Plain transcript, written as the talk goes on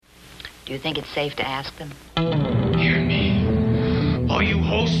Do you think it's safe to ask them? Hear me, all you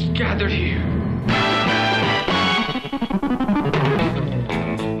hosts gathered here.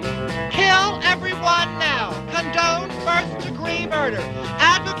 Kill everyone now. Condone first-degree murder.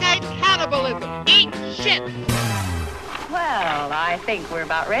 Advocate cannibalism. Eat shit. Well, I think we're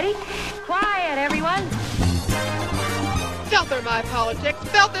about ready. Quiet, everyone. Filth are my politics.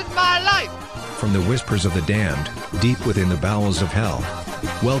 Filth is my life. From the whispers of the damned, deep within the bowels of hell.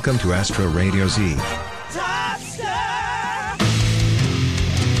 Welcome to Astro Radio Z.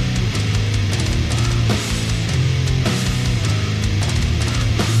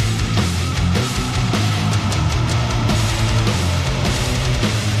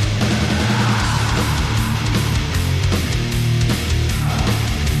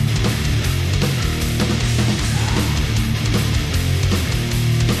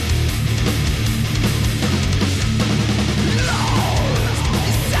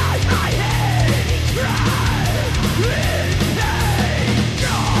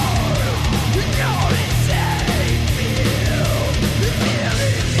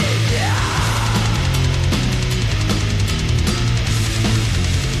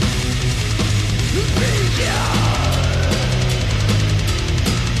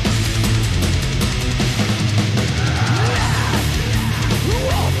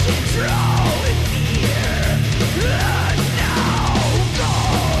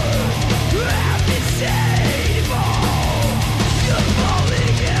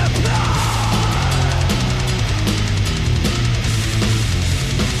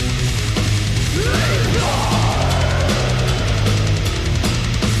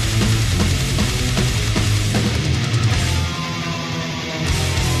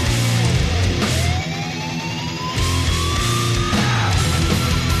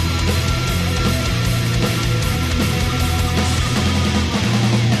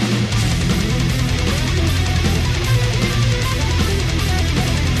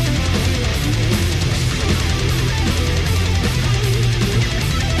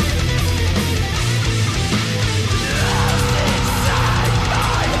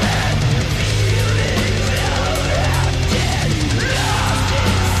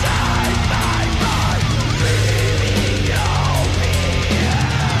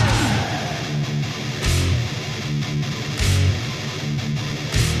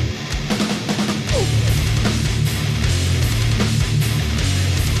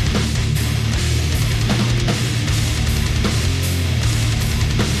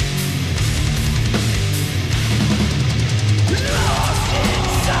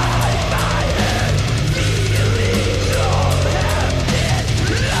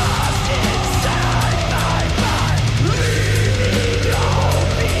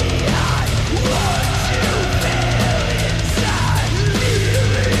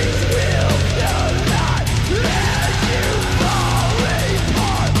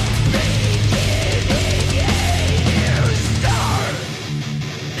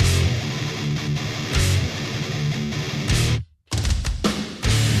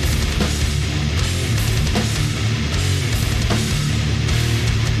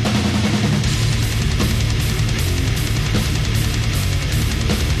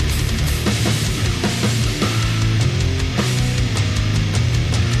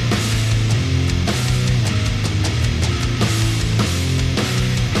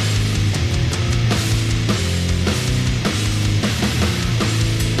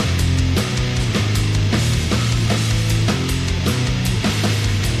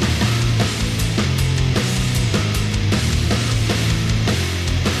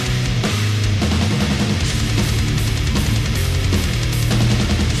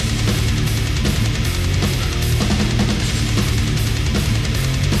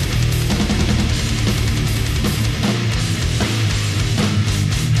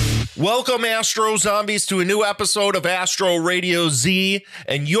 Welcome, Astro Zombies, to a new episode of Astro Radio Z,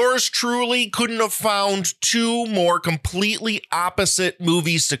 and yours truly couldn't have found two more completely opposite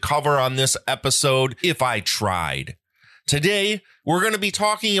movies to cover on this episode if I tried. Today, we're going to be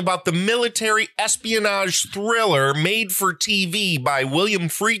talking about the military espionage thriller made for TV by William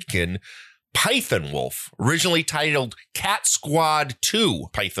Friedkin, Python Wolf, originally titled Cat Squad 2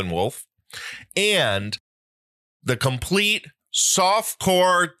 Python Wolf, and the complete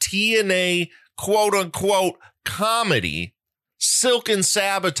softcore TNA quote-unquote comedy Silk and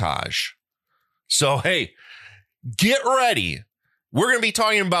Sabotage. So, hey, get ready. We're going to be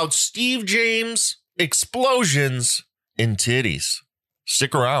talking about Steve James, explosions, and titties.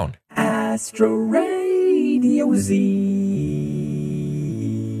 Stick around. Astro Radio Z.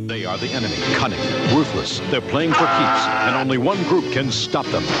 They are the enemy. Cunning, ruthless. They're playing for keeps, and only one group can stop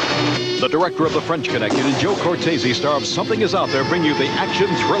them. The director of The French Connection and Joe Cortese, star of Something Is Out There, bring you the action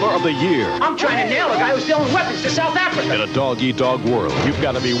thriller of the year. I'm trying to nail a guy who's selling weapons to South Africa. In a dog-eat-dog world, you've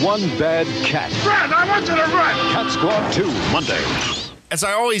got to be one bad cat. Run! I want you to run! Cat Squad 2, Monday. As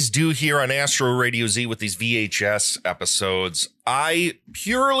I always do here on Astro Radio Z with these VHS episodes, I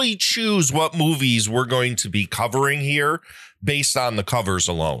purely choose what movies we're going to be covering here based on the covers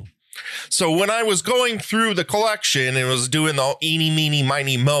alone. So when I was going through the collection and was doing the eeny, meeny,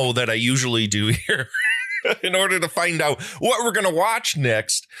 miny, mo that I usually do here in order to find out what we're going to watch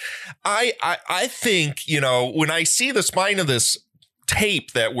next, I think, you know, when I see the spine of this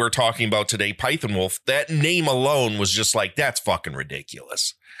tape that we're talking about today, Python Wolf, that name alone was just like, that's fucking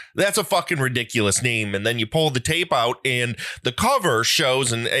ridiculous. That's a fucking ridiculous name. And then you pull the tape out and the cover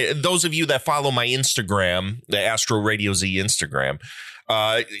shows, and those of you that follow my Instagram, the Astro Radio Z Instagram,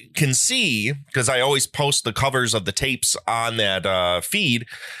 can see, because I always post the covers of the tapes on that feed.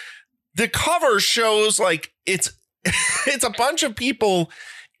 The cover shows like it's a bunch of people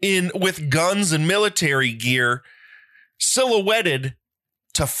with guns and military gear silhouetted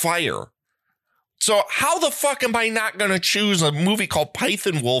to fire. So how the fuck am I not going to choose a movie called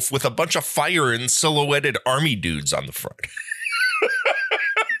Python Wolf with a bunch of fire and silhouetted army dudes on the front?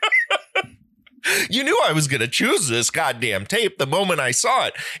 You knew I was going to choose this goddamn tape the moment I saw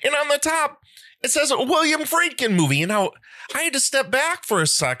it. And on the top, it says a William Friedkin movie. And now I had to step back for a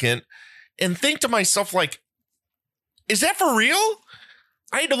second and think to myself, like, is that for real?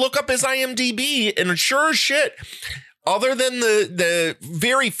 I had to look up his IMDb, and sure as shit, other than the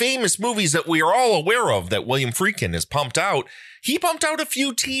very famous movies that we are all aware of that William Friedkin has pumped out, he pumped out a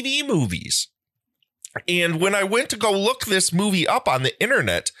few TV movies. And when I went to go look this movie up on the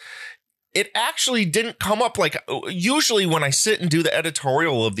internet, it actually didn't come up. Like, usually when I sit and do the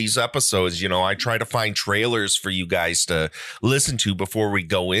editorial of these episodes, you know, I try to find trailers for you guys to listen to before we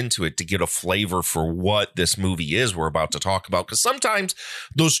go into it to get a flavor for what this movie is we're about to talk about. Because sometimes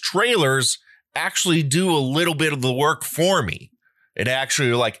those trailers actually do a little bit of the work for me. It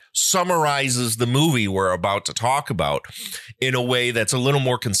actually like summarizes the movie we're about to talk about in a way that's a little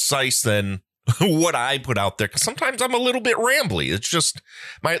more concise than what I put out there. Because sometimes I'm a little bit rambly. It's just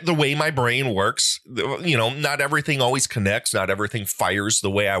the way my brain works. You know, not everything always connects. Not everything fires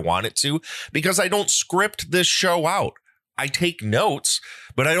the way I want it to, because I don't script this show out. I take notes,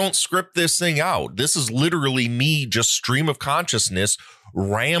 but I don't script this thing out. This is literally me just stream of consciousness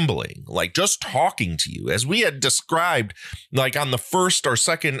rambling, like just talking to you. As we had described, like on the first or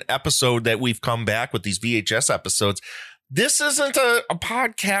second episode that we've come back with these VHS episodes, this isn't a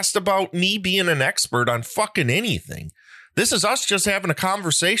podcast about me being an expert on fucking anything. This is us just having a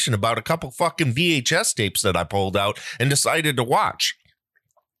conversation about a couple fucking VHS tapes that I pulled out and decided to watch.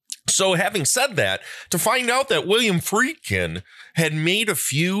 So having said that, to find out that William Friedkin had made a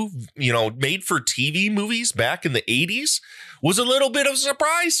few, you know, made for TV movies back in the 80s was a little bit of a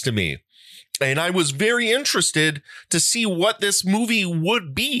surprise to me. And I was very interested to see what this movie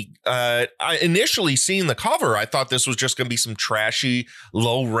would be. I initially seeing the cover, I thought this was just going to be some trashy,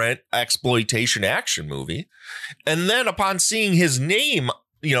 low rent exploitation action movie. And then upon seeing his name,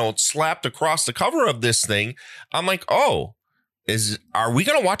 you know, slapped across the cover of this thing, I'm like, oh, are we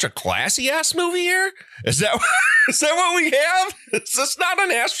going to watch a classy ass movie here? Is that what we have? Is this not an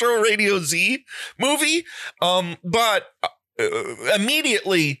Astro Radio Z movie? But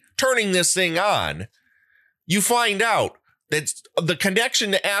immediately turning this thing on, you find out that the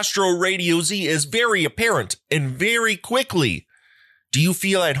connection to Astro Radio Z is very apparent, and very quickly do you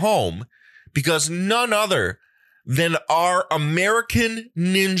feel at home, because none other than our American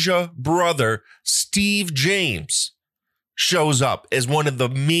Ninja brother, Steve James, shows up as one of the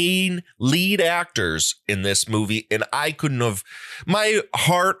main lead actors in this movie. And I couldn't have, my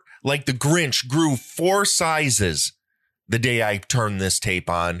heart, like the Grinch, grew 4 sizes the day I turned this tape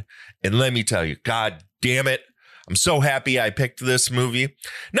on. And let me tell you, God damn it, I'm so happy I picked this movie.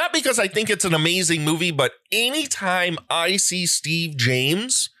 Not because I think it's an amazing movie, but anytime I see Steve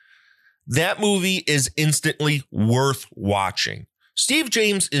James, that movie is instantly worth watching. Steve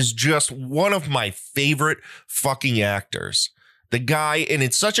James is just one of my favorite fucking actors. The guy, and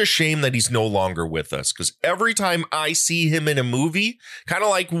it's such a shame that he's no longer with us, because every time I see him in a movie, kind of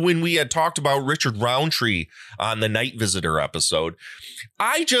like when we had talked about Richard Roundtree on the Night Visitor episode,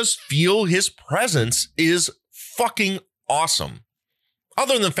 I just feel his presence is fucking awesome.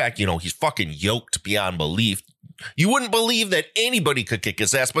 Other than the fact, you know, he's fucking yoked beyond belief. You wouldn't believe that anybody could kick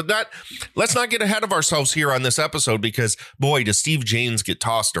his ass, but let's not get ahead of ourselves here on this episode, because boy, does Steve James get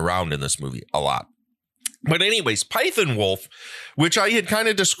tossed around in this movie a lot. But anyways, Python Wolf, which I had kind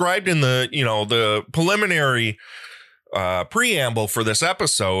of described in the, the preliminary preamble for this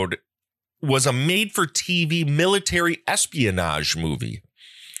episode, was a made-for-TV military espionage movie.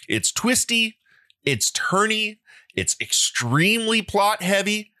 It's twisty, it's turny, it's extremely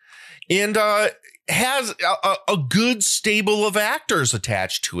plot-heavy, and has a good stable of actors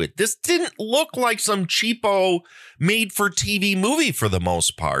attached to it. This didn't look like some cheapo made-for-TV movie for the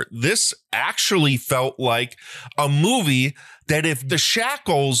most part. This actually felt like a movie that, if the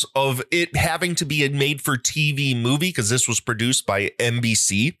shackles of it having to be a made-for-TV movie, because this was produced by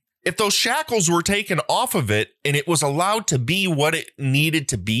NBC, if those shackles were taken off of it and it was allowed to be what it needed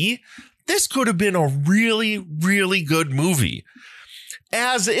to be, this could have been a really, really good movie.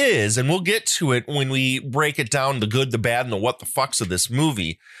 As is, and we'll get to it when we break it down, the good, the bad, and the what the fucks of this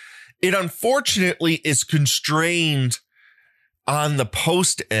movie, it unfortunately is constrained on the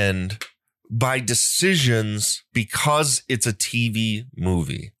post end by decisions because it's a TV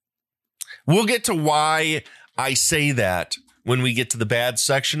movie. We'll get to why I say that when we get to the bad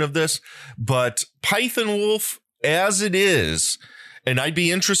section of this, but Python Wolf, as it is, and I'd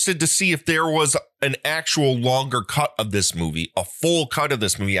be interested to see if there was an actual longer cut of this movie, a full cut of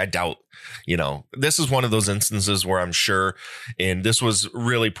this movie. I doubt, this is one of those instances where I'm sure, and this was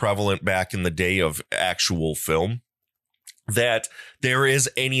really prevalent back in the day of actual film, that there is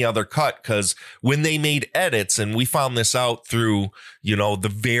any other cut, because when they made edits, and we found this out through,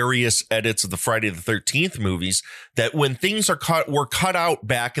 the various edits of the Friday the 13th movies, that when things were cut out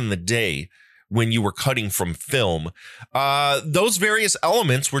back in the day, when you were cutting from film, those various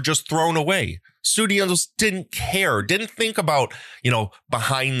elements were just thrown away. Studios didn't care, didn't think about,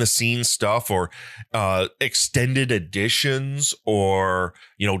 behind the scenes stuff or extended editions or,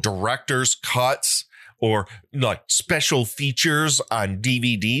 director's cuts or like special features on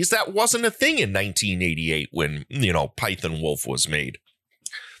DVDs. That wasn't a thing in 1988 when, Python Wolf was made.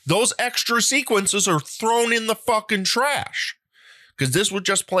 Those extra sequences are thrown in the fucking trash, because this would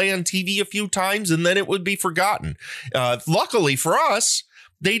just play on TV a few times and then it would be forgotten. Luckily for us,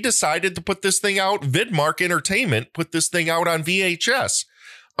 they decided to put this thing out. Vidmark Entertainment put this thing out on VHS.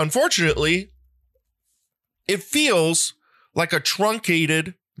 Unfortunately, it feels like a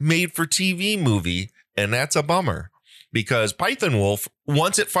truncated made-for-TV movie, and that's a bummer, because Python Wolf,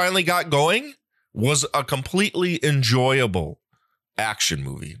 once it finally got going, was a completely enjoyable action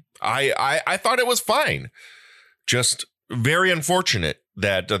movie. I thought it was fine. Just very unfortunate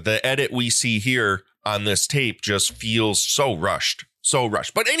that the edit we see here on this tape just feels so rushed.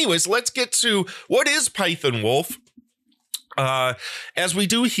 But anyways, let's get to what is Python Wolf. As we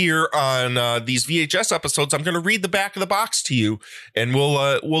do here on these VHS episodes, I'm going to read the back of the box to you, and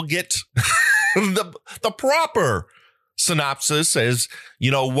we'll get the proper synopsis as,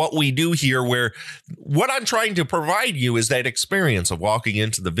 what we do here, where what I'm trying to provide you is that experience of walking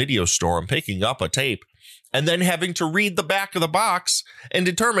into the video store and picking up a tape and then having to read the back of the box and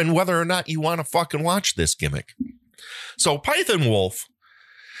determine whether or not you want to fucking watch this gimmick. So Python Wolf,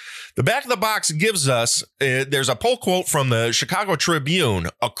 the back of the box gives us, there's a pull quote from the Chicago Tribune,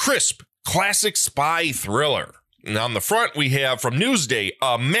 a crisp, classic spy thriller. And on the front, we have from Newsday,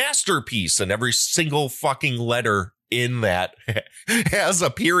 a masterpiece, and every single fucking letter in that has a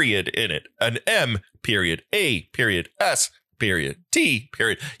period in it. An M period, A period, S period, T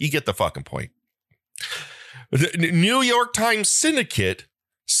period. You get the fucking point. The New York Times Syndicate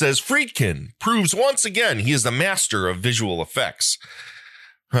says Friedkin proves once again he is the master of visual effects.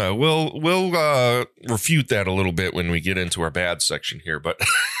 We'll refute that a little bit when we get into our bad section here, but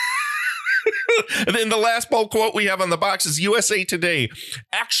and then the last bold quote we have on the box is USA Today.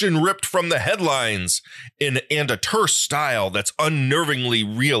 Action ripped from the headlines and a terse style that's unnervingly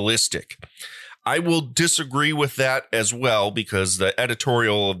realistic. I will disagree with that as well, because the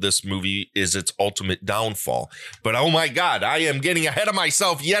editorial of this movie is its ultimate downfall. But oh my God, I am getting ahead of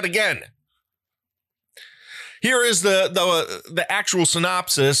myself yet again. Here is the actual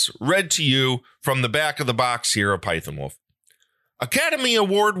synopsis read to you from the back of the box here of Python Wolf. Academy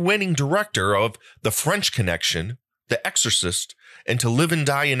Award-winning director of The French Connection, The Exorcist, and To Live and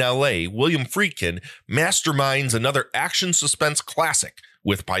Die in L.A., William Friedkin masterminds another action suspense classic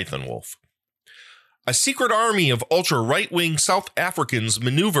with Python Wolf. A secret army of ultra-right-wing South Africans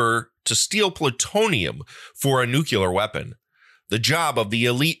maneuver to steal plutonium for a nuclear weapon. The job of the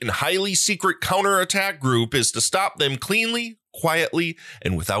elite and highly secret counterattack group is to stop them cleanly, quietly,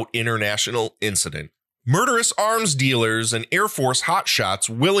 and without international incident. Murderous arms dealers and Air Force hotshots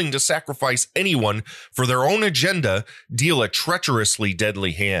willing to sacrifice anyone for their own agenda deal a treacherously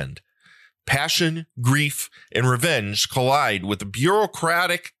deadly hand. Passion, grief, and revenge collide with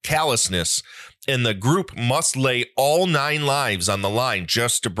bureaucratic callousness, and the group must lay all 9 lives on the line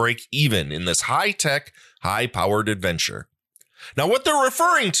just to break even in this high-tech, high-powered adventure. Now, what they're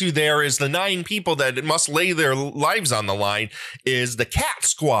referring to there is the 9 people that must lay their lives on the line is the Cat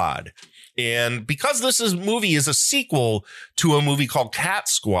Squad. And because this movie is a sequel to a movie called Cat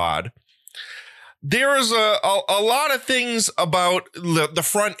Squad, there is a lot of things about the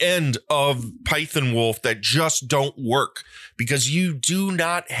front end of Python Wolf that just don't work because you do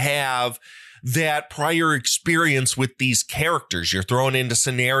not have that prior experience with these characters. You're thrown into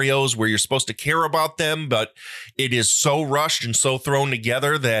scenarios where you're supposed to care about them, but it is so rushed and so thrown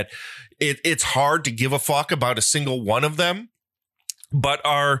together that it's hard to give a fuck about a single one of them. But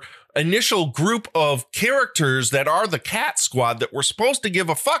our initial group of characters that are the Cat Squad that we're supposed to give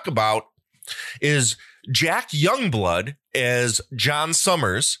a fuck about is Jack Youngblood as John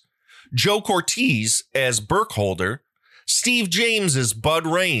Summers, Joe Cortez as Burkholder, Steve James as Bud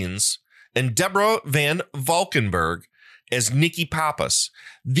Rains, and Deborah Van Valkenburg as Nikki Pappas.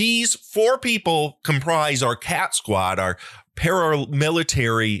 These 4 people comprise our Cat Squad, our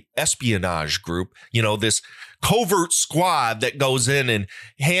paramilitary espionage group, this covert squad that goes in and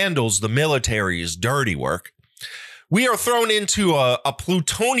handles the military's dirty work. We are thrown into a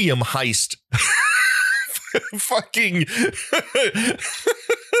plutonium heist fucking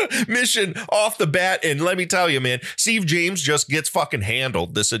mission off the bat. And let me tell you, man, Steve James just gets fucking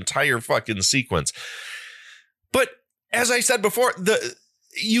handled this entire fucking sequence. But as I said before,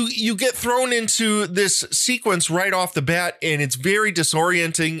 you get thrown into this sequence right off the bat, and it's very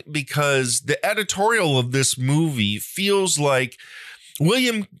disorienting because the editorial of this movie feels like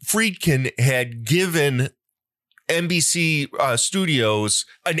William Friedkin had given NBC Studios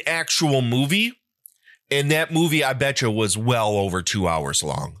an actual movie. And that movie, I bet you, was well over 2 hours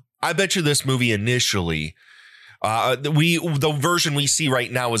long. I bet you this movie initially, the version we see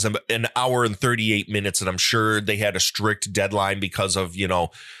right now is an hour and 38 minutes. And I'm sure they had a strict deadline because of,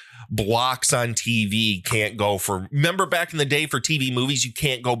 blocks on TV can't go for, remember back in the day for TV movies, you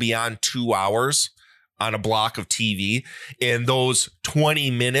can't go beyond 2 hours on a block of TV. And those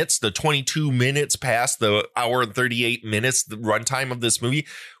 20 minutes, the 22 minutes past the hour and 38 minutes, the runtime of this movie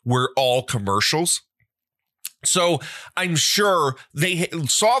were all commercials. So I'm sure they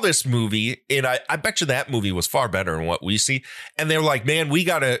saw this movie, and I bet you that movie was far better than what we see. And they're like, man, we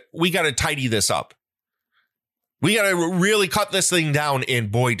gotta tidy this up. We gotta really cut this thing down.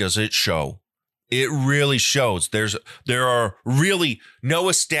 And boy, does it show. It really shows. There are really no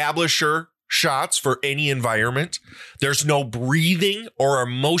establisher shots for any environment. There's no breathing or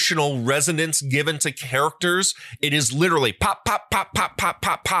emotional resonance given to characters. It is literally pop, pop, pop, pop, pop,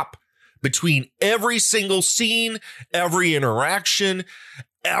 pop, pop. Between every single scene, every interaction,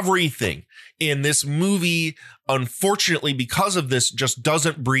 everything in this movie, unfortunately, because of this, just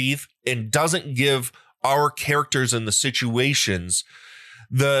doesn't breathe and doesn't give our characters and the situations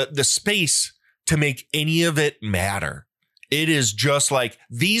the space to make any of it matter. It is just like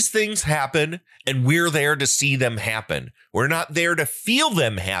these things happen and we're there to see them happen. We're not there to feel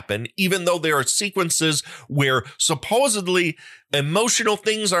them happen, even though there are sequences where supposedly emotional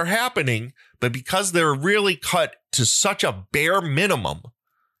things are happening. But because they're really cut to such a bare minimum,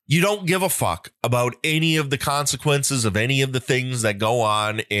 you don't give a fuck about any of the consequences of any of the things that go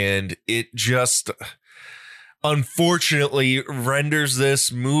on. And it just unfortunately renders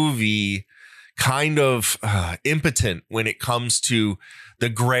this movie kind of impotent when it comes to the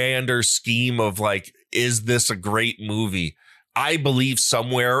grander scheme of like, is this a great movie? I believe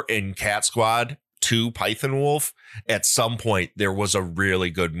somewhere in Cat Squad 2 Python Wolf, at some point there was a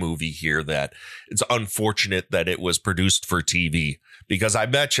really good movie here that it's unfortunate that it was produced for TV, because I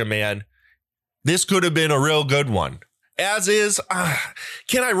bet you, man, this could have been a real good one. As is,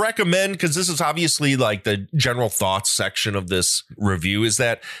 can I recommend, because this is obviously like the general thoughts section of this review, is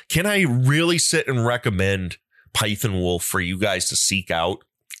that can I really sit and recommend Python Wolf for you guys to seek out?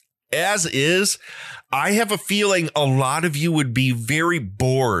 As is, I have a feeling a lot of you would be very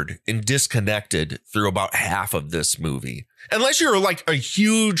bored and disconnected through about half of this movie. Unless you're like a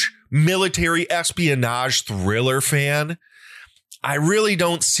huge military espionage thriller fan, I really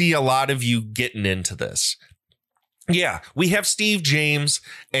don't see a lot of you getting into this. Yeah, we have Steve James,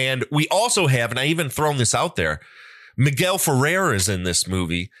 and we also have, and I even thrown this out there, Miguel Ferrer is in this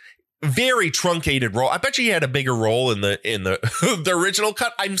movie. Very truncated role. I bet you he had a bigger role in the the original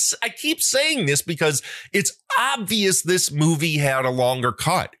cut. I keep saying this because it's obvious this movie had a longer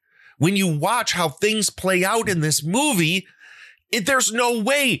cut. When you watch how things play out in this movie, There's no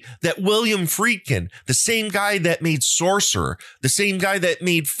way that William Friedkin, the same guy that made Sorcerer, the same guy that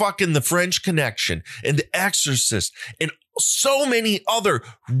made fucking The French Connection and The Exorcist and so many other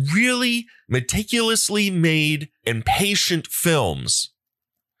really meticulously made and patient films,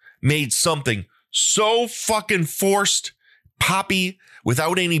 made something so fucking forced, poppy,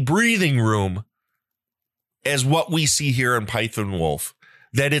 without any breathing room as what we see here in Python Wolf,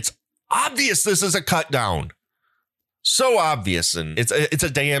 that it's obvious this is a cut down. So obvious, and it's a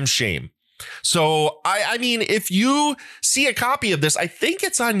damn shame. So, I mean, if you see a copy of this, I think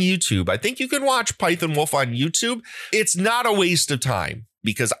it's on YouTube. I think you can watch Python Wolf on YouTube. It's not a waste of time,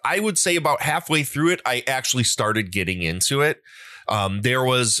 because I would say about halfway through it, I actually started getting into it. There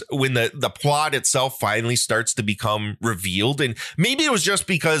was when the plot itself finally starts to become revealed, and maybe it was just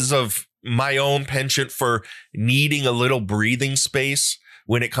because of my own penchant for needing a little breathing space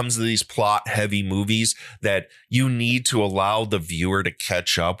when it comes to these plot heavy movies, that you need to allow the viewer to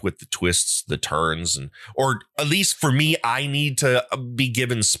catch up with the twists, the turns, or at least for me, I need to be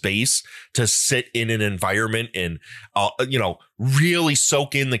given space to sit in an environment and, really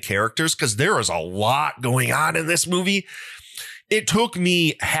soak in the characters, because there is a lot going on in this movie. It took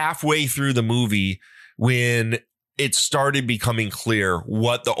me halfway through the movie when it started becoming clear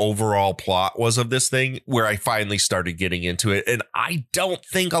what the overall plot was of this thing, where I finally started getting into it. And I don't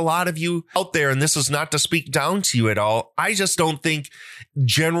think a lot of you out there, and this is not to speak down to you at all, I just don't think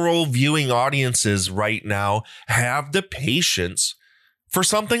general viewing audiences right now have the patience for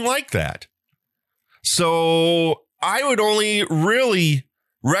something like that. So I would only really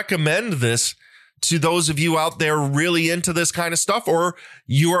recommend this to those of you out there really into this kind of stuff, or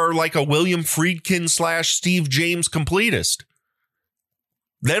you are like a William Friedkin / Steve James completist.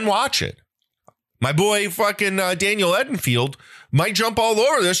 Then watch it. My boy fucking Daniel Edenfield might jump all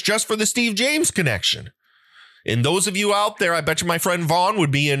over this just for the Steve James connection. And those of you out there, I bet you my friend Vaughn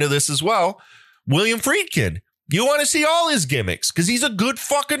would be into this as well. William Friedkin, you want to see all his gimmicks because he's a good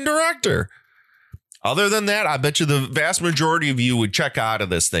fucking director. Other than that, I bet you the vast majority of you would check out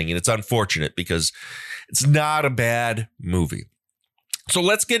of this thing. And it's unfortunate because it's not a bad movie. So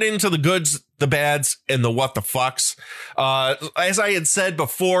let's get into the goods, the bads, and the what the fucks. As I had said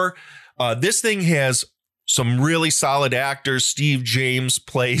before, this thing has some really solid actors. Steve James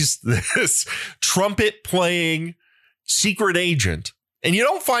plays this trumpet playing secret agent. And you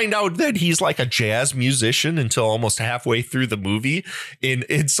don't find out that he's like a jazz musician until almost halfway through the movie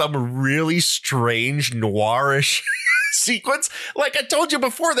in some really strange noirish sequence. Like I told you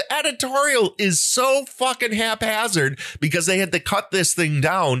before, the editorial is so fucking haphazard because they had to cut this thing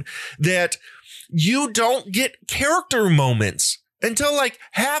down that you don't get character moments until like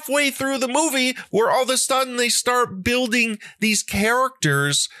halfway through the movie, where all of a sudden they start building these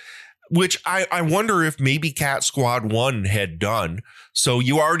characters, which I wonder if maybe Cat Squad 1 had done. So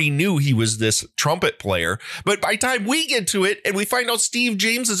you already knew he was this trumpet player. But by the time we get to it and we find out Steve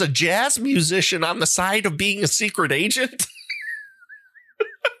James is a jazz musician on the side of being a secret agent,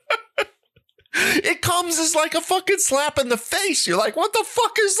 it comes as like a fucking slap in the face. You're like, what the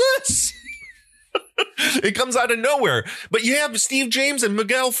fuck is this? It comes out of nowhere. But you have Steve James and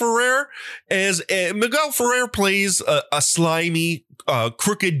Miguel Ferrer as Miguel Ferrer plays a slimy,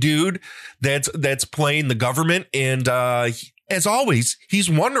 crooked dude that's playing the government. And as always, he's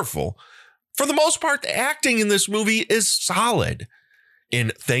wonderful. For the most part, the acting in this movie is solid.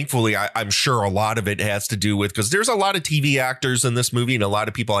 And thankfully, I'm sure a lot of it has to do with, because there's a lot of TV actors in this movie and a lot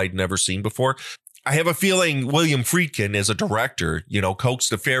of people I'd never seen before. I have a feeling William Friedkin, as a director,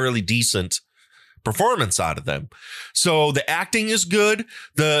 coaxed a fairly decent performance out of them. So the acting is good.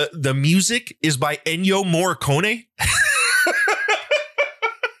 The music is by Ennio Morricone.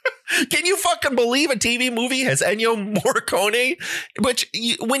 Can you fucking believe a TV movie has Ennio Morricone? Which,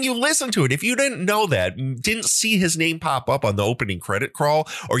 when you listen to it, if you didn't know that, didn't see his name pop up on the opening credit crawl,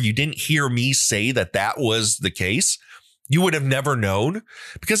 or you didn't hear me say that was the case, you would have never known,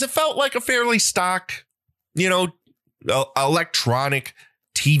 because it felt like a fairly stock, electronic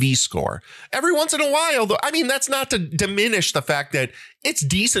TV score. Every once in a while, though, I mean, that's not to diminish the fact that it's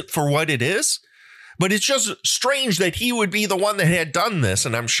decent for what it is. But it's just strange that he would be the one that had done this.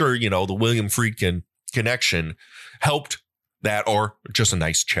 And I'm sure, the William Friedkin connection helped that, or just a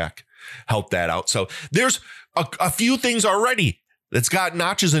nice check helped that out. So there's a few things already that's got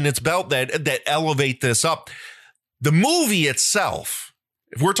notches in its belt that elevate this up. The movie itself,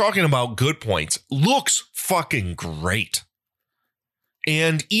 if we're talking about good points, looks fucking great.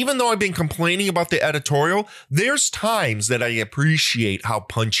 And even though I've been complaining about the editorial, there's times that I appreciate how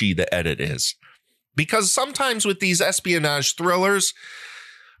punchy the edit is. Because sometimes with these espionage thrillers,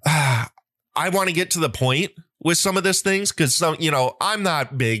 I want to get to the point with some of these things because I'm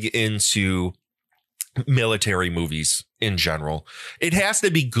not big into military movies in general. It has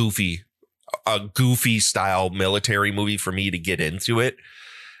to be goofy, a goofy style military movie for me to get into it.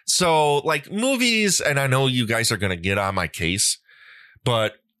 So like movies, and I know you guys are going to get on my case,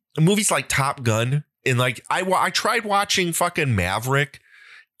 but movies like Top Gun and like I tried watching fucking Maverick.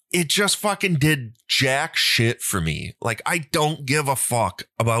 It just fucking did jack shit for me. Like I don't give a fuck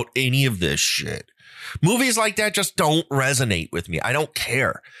about any of this shit. Movies like that just don't resonate with me. I don't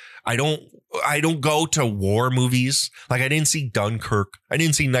care. I don't go to war movies. Like I didn't see Dunkirk. I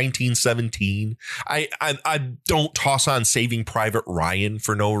didn't see 1917. I don't toss on Saving Private Ryan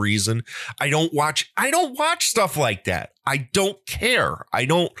for no reason. I don't watch stuff like that. I don't care. I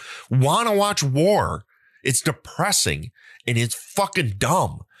don't want to watch war. It's depressing and it's fucking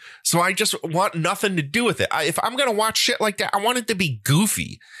dumb. So I just want nothing to do with it. If I'm going to watch shit like that, I want it to be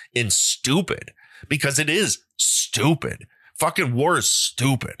goofy and stupid because it is stupid. Fucking war is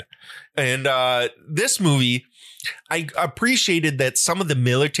stupid. And this movie, I appreciated that some of the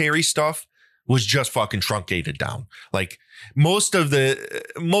military stuff was just fucking truncated down. Like most of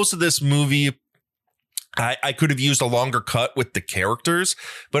this movie, I could have used a longer cut with the characters,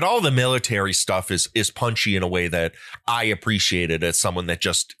 but all the military stuff is punchy in a way that I appreciated as someone that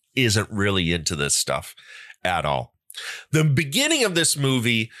just isn't really into this stuff at all. The beginning of this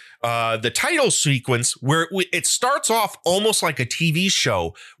movie, the title sequence where it starts off almost like a TV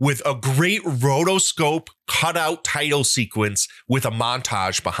show with a great rotoscope cutout title sequence with a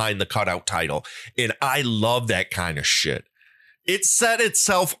montage behind the cutout title. And I love that kind of shit. It set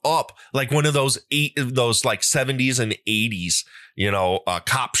itself up like one of those like 70s and 80s,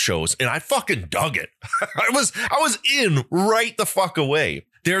 cop shows. And I fucking dug it. I was in right the fuck away.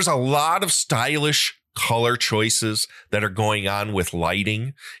 There's a lot of stylish color choices that are going on with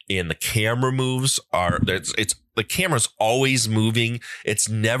lighting, and the camera moves the camera's always moving. It's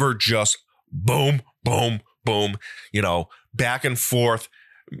never just boom, boom, boom, back and forth,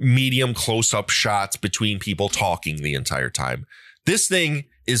 medium close-up shots between people talking the entire time. This thing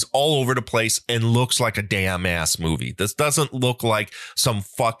is all over the place and looks like a damn ass movie. This doesn't look like some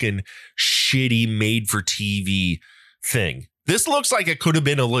fucking shitty made for TV thing. This looks like it could have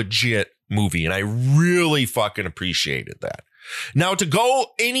been a legit movie, and I really fucking appreciated that. Now, to go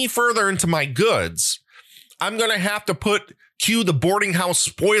any further into my goods, I'm going to have to cue the boarding house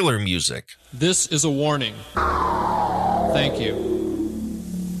spoiler music. This is a warning. Thank you.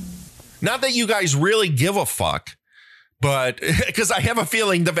 Not that you guys really give a fuck, but because I have a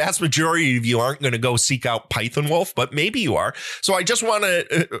feeling the vast majority of you aren't going to go seek out Python Wolf, but maybe you are. So I just want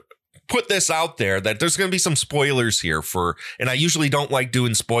to put this out there that there's going to be some spoilers here and I usually don't like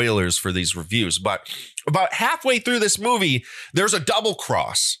doing spoilers for these reviews, but about halfway through this movie, there's a double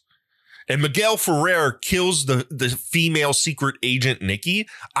cross and Miguel Ferrer kills the female secret agent Nikki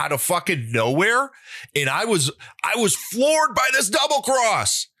out of fucking nowhere. And I was floored by this double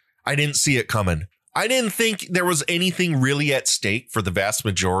cross. I didn't see it coming. I didn't think there was anything really at stake for the vast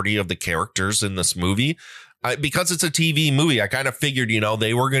majority of the characters in this movie. Because it's a TV movie, I kind of figured,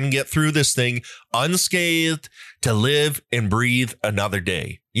 they were going to get through this thing unscathed to live and breathe another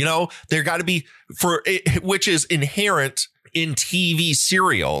day. There got to be which is inherent in TV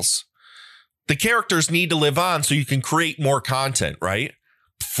serials. The characters need to live on so you can create more content, right?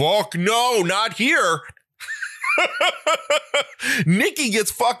 Fuck no, not here. Nikki gets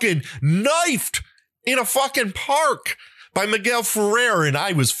fucking knifed in a fucking park by Miguel Ferrer, and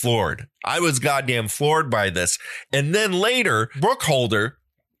I was floored. I was goddamn floored by this. And then later, Brooke Holder,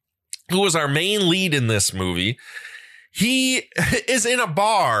 who was our main lead in this movie, he is in a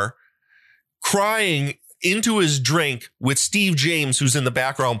bar crying into his drink with Steve James, who's in the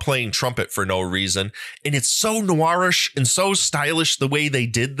background playing trumpet for no reason. And it's so noirish and so stylish the way they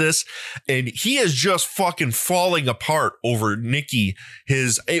did this. And he is just fucking falling apart over Nikki,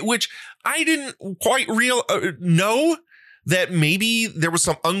 which I didn't quite know that maybe there was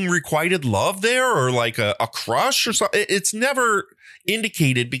some unrequited love there or like a crush or something. It's never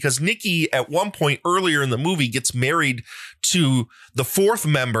indicated because Nikki at one point earlier in the movie gets married to the fourth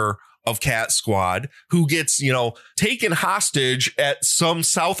member of Cat Squad who gets, taken hostage at some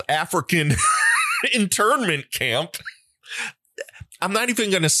South African internment camp. I'm not even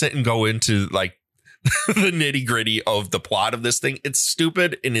going to sit and go into like the nitty gritty of the plot of this thing. It's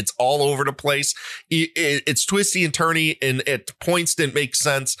stupid and it's all over the place. It's twisty and turny and at points didn't make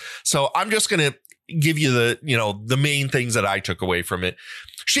sense. So I'm just going to give you the main things that I took away from it.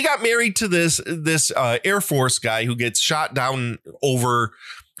 She got married to this Air Force guy who gets shot down over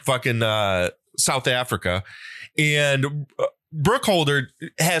fucking South Africa. And Brookholder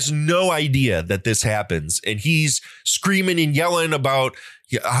has no idea that this happens, and he's screaming and yelling about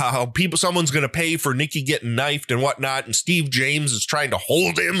how someone's going to pay for Nikki getting knifed and whatnot. And Steve James is trying to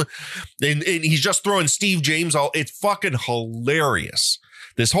hold him, and he's just throwing Steve James all. It's fucking hilarious.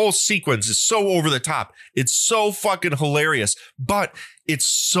 This whole sequence is so over the top. It's so fucking hilarious, but it's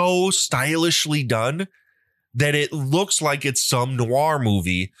so stylishly done that it looks like it's some noir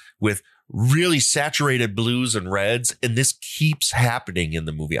movie with really saturated blues and reds. And this keeps happening in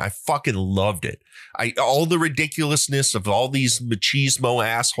the movie. I fucking loved it. All the ridiculousness of all these machismo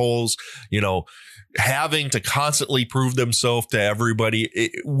assholes, having to constantly prove themselves to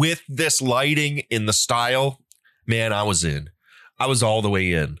everybody with this lighting in the style. Man, I was in. I was all the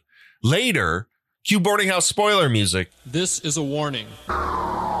way in. Later, cue boarding house spoiler music. This is a warning.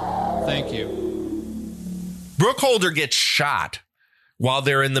 Thank you. Brookholder gets shot while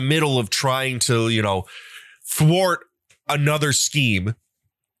they're in the middle of trying to, thwart another scheme.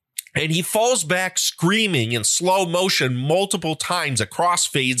 And he falls back screaming in slow motion multiple times. It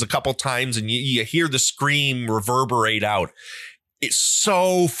crossfades a couple times and you hear the scream reverberate out. It's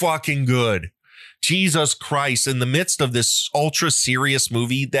so fucking good. Jesus Christ. In the midst of this ultra serious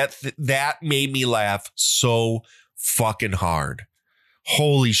movie, that made me laugh so fucking hard.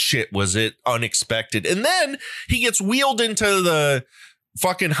 Holy shit, was it unexpected. And then he gets wheeled into the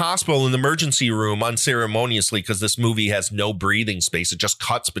fucking hospital in the emergency room unceremoniously because this movie has no breathing space. It just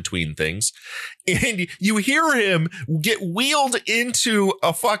cuts between things. And you hear him get wheeled into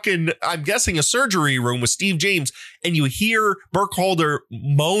a fucking, I'm guessing, a surgery room with Steve James. And you hear Burkholder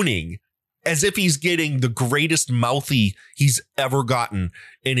moaning as if he's getting the greatest mouthy he's ever gotten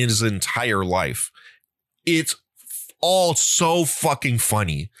in his entire life. It's all so fucking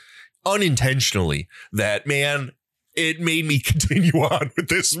funny, unintentionally, that, man, it made me continue on with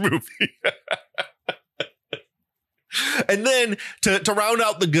this movie. And then to round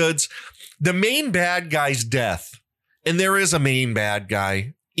out the goods, the main bad guy's death. And there is a main bad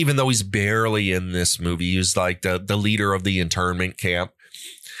guy, even though he's barely in this movie. He's like the leader of the internment camp.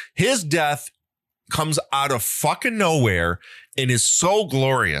 His death comes out of fucking nowhere and is so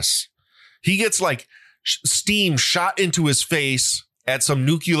glorious. He gets like steam shot into his face at some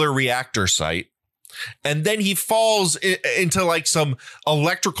nuclear reactor site. And then he falls into like some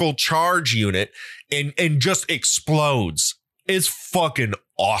electrical charge unit and just explodes. It's fucking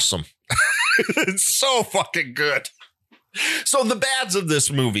awesome. It's so fucking good. So the bads of this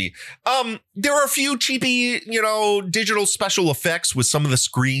movie, there are a few cheapy, digital special effects with some of the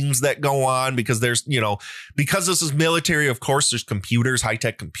screams that go on because there's, because this is military, of course, there's computers,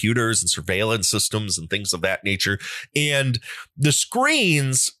 high-tech computers and surveillance systems and things of that nature. And the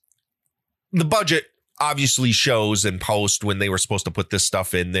screens, the budget obviously shows in post when they were supposed to put this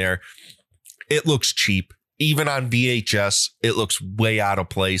stuff in there. It looks cheap. Even on VHS, it looks way out of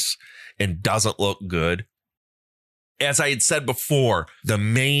place and doesn't look good. As I had said before, the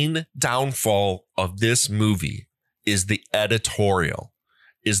main downfall of this movie is the editorial,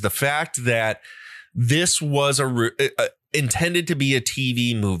 is the fact that this was intended to be a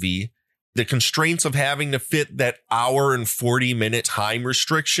TV movie. The constraints of having to fit that hour and 40-minute time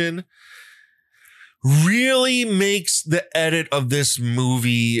restriction really makes the edit of this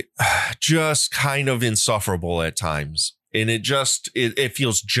movie just kind of insufferable at times. And it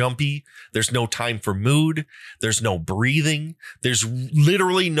feels jumpy. There's no time for mood. There's no breathing. There's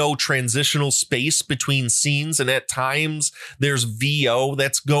literally no transitional space between scenes. And at times there's VO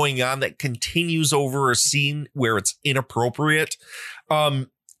that's going on that continues over a scene where it's inappropriate.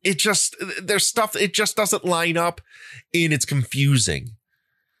 There's stuff, it just doesn't line up and it's confusing.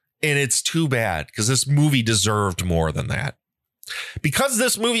 And it's too bad because this movie deserved more than that. Because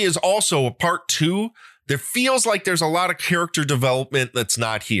this movie is also a part 2, there feels like there's a lot of character development that's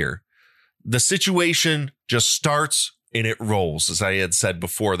not here. The situation just starts and it rolls. As I had said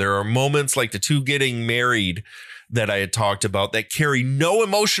before, there are moments like the two getting married that I had talked about that carry no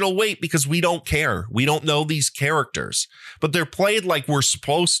emotional weight because we don't care. We don't know these characters, but they're played like we're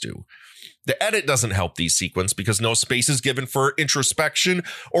supposed to. The edit doesn't help these sequences because no space is given for introspection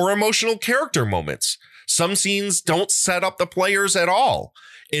or emotional character moments. Some scenes don't set up the players at all.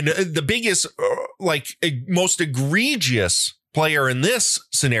 And the biggest, most egregious player in this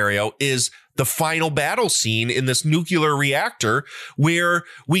scenario is the final battle scene in this nuclear reactor, where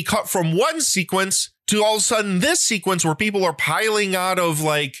we cut from one sequence to all of a sudden this sequence where people are piling out of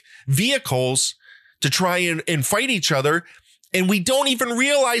like vehicles to try and fight each other. And we don't even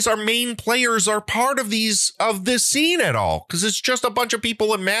realize our main players are part of this scene at all, because it's just a bunch of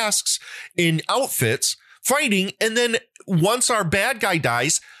people in masks, in outfits, fighting. And then once our bad guy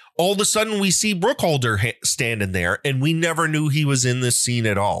dies, all of a sudden we see Brookholder standing there, and we never knew he was in this scene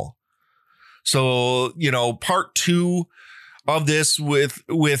at all. So, you know, part 2 of this with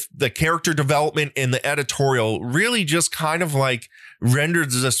the character development and the editorial really just kind of like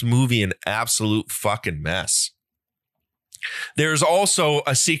renders this movie an absolute fucking mess. There's also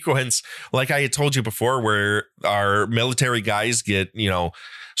a sequence, like I had told you before, where our military guys get, you know,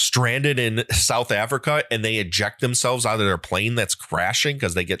 stranded in South Africa and they eject themselves out of their plane that's crashing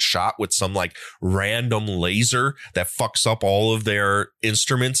because they get shot with some like random laser that fucks up all of their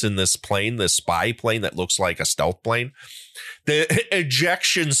instruments in this plane, this spy plane that looks like a stealth plane. The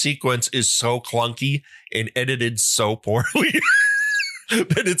ejection sequence is so clunky and edited so poorly.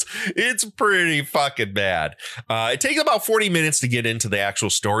 But it's pretty fucking bad. It takes about 40 minutes to get into the actual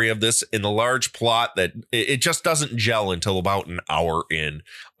story of this in the large plot that it just doesn't gel until about an hour in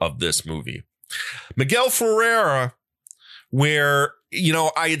of this movie. Miguel Ferreira, where, you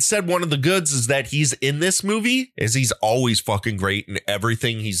know, I had said one of the goods is that he's in this movie, is he's always fucking great in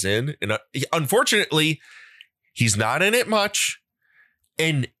everything he's in. And unfortunately, he's not in it much.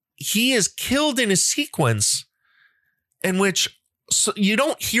 And he is killed in a sequence in which you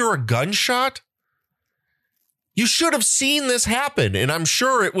don't hear a gunshot. You should have seen this happen. And I'm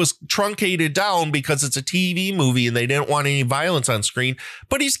sure it was truncated down because it's a TV movie and they didn't want any violence on screen,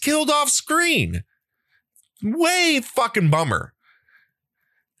 but he's killed off screen. Way fucking bummer.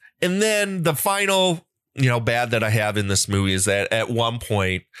 And then the final, you know, bad that I have in this movie is that at one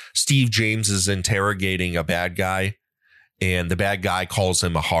point, Steve James is interrogating a bad guy and the bad guy calls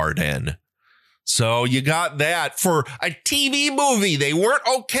him a hard N. So you got that for a TV movie. They weren't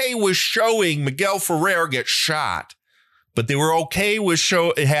okay with showing Miguel Ferrer get shot, but they were okay with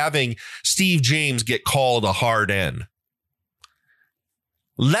having Steve James get called a hard N.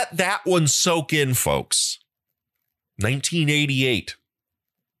 Let that one soak in, folks. 1988.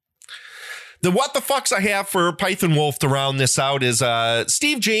 The what the fucks I have for Python Wolf to round this out is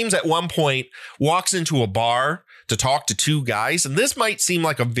Steve James at one point walks into a bar to talk to 2 guys. And this might seem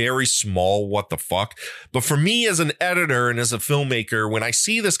like a very small what the fuck. But for me as an editor and as a filmmaker, when I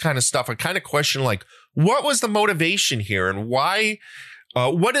see this kind of stuff, I kind of question, like, what was the motivation here? And why?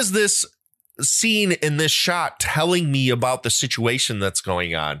 What is this scene in this shot telling me about the situation that's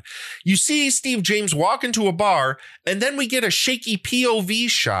going on? You see Steve James walk into a bar, and then we get a shaky POV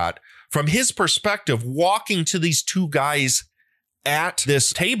shot from his perspective walking to these 2 guys at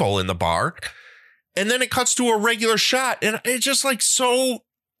this table in the bar. And then it cuts to a regular shot, and it's just like so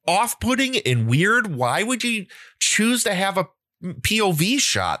off-putting and weird. Why would you choose to have a POV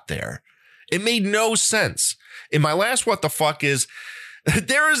shot there? It made no sense. And my last what the fuck is,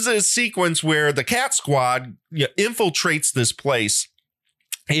 there is a sequence where the Cat Squad infiltrates this place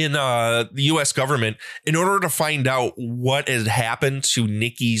in the U.S. government in order to find out what had happened to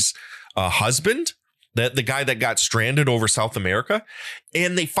Nikki's husband, the guy that got stranded over South America.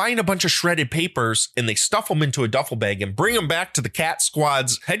 And they find a bunch of shredded papers and they stuff them into a duffel bag and bring them back to the Cat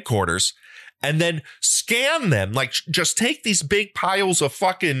Squad's headquarters and then scan them. Like, just take these big piles of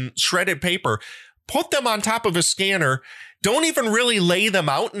fucking shredded paper, put them on top of a scanner, don't even really lay them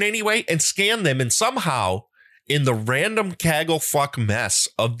out in any way, and scan them. And somehow, in the random Kaggle fuck mess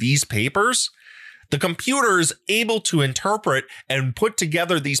of these papers, the computer is able to interpret and put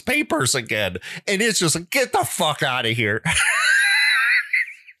together these papers again. And it's just like, get the fuck out of here.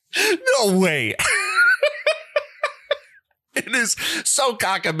 No way. It is so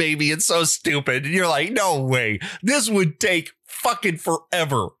cockamamie and so stupid. And you're like, no way. This would take fucking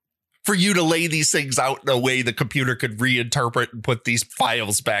forever for you to lay these things out in a way the computer could reinterpret and put these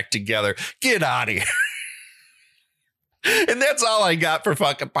files back together. Get out of here. And that's all I got for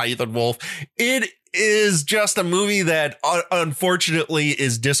fucking Python Wolf. It is just a movie that unfortunately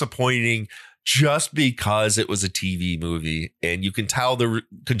is disappointing just because it was a TV movie, and you can tell the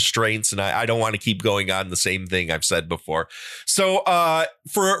constraints, and I don't want to keep going on the same thing I've said before. So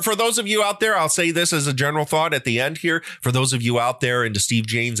for those of you out there, I'll say this as a general thought at the end here. For those of you out there into Steve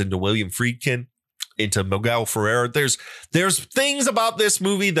James, into William Friedkin, into Miguel Ferrer, there's things about this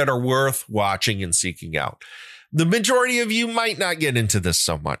movie that are worth watching and seeking out. The majority of you might not get into this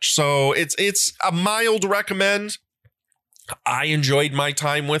so much. So it's a mild recommend. I enjoyed my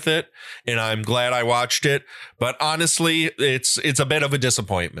time with it, and I'm glad I watched it. But honestly, it's a bit of a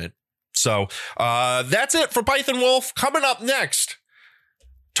disappointment. So that's it for Python Wolf. Coming up next,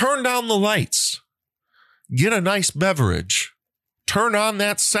 turn down the lights, get a nice beverage, turn on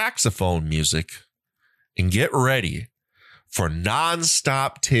that saxophone music, and get ready for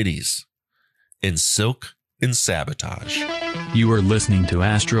nonstop titties in Silk and Sabotage. You are listening to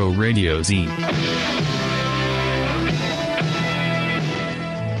Astro Radio Z.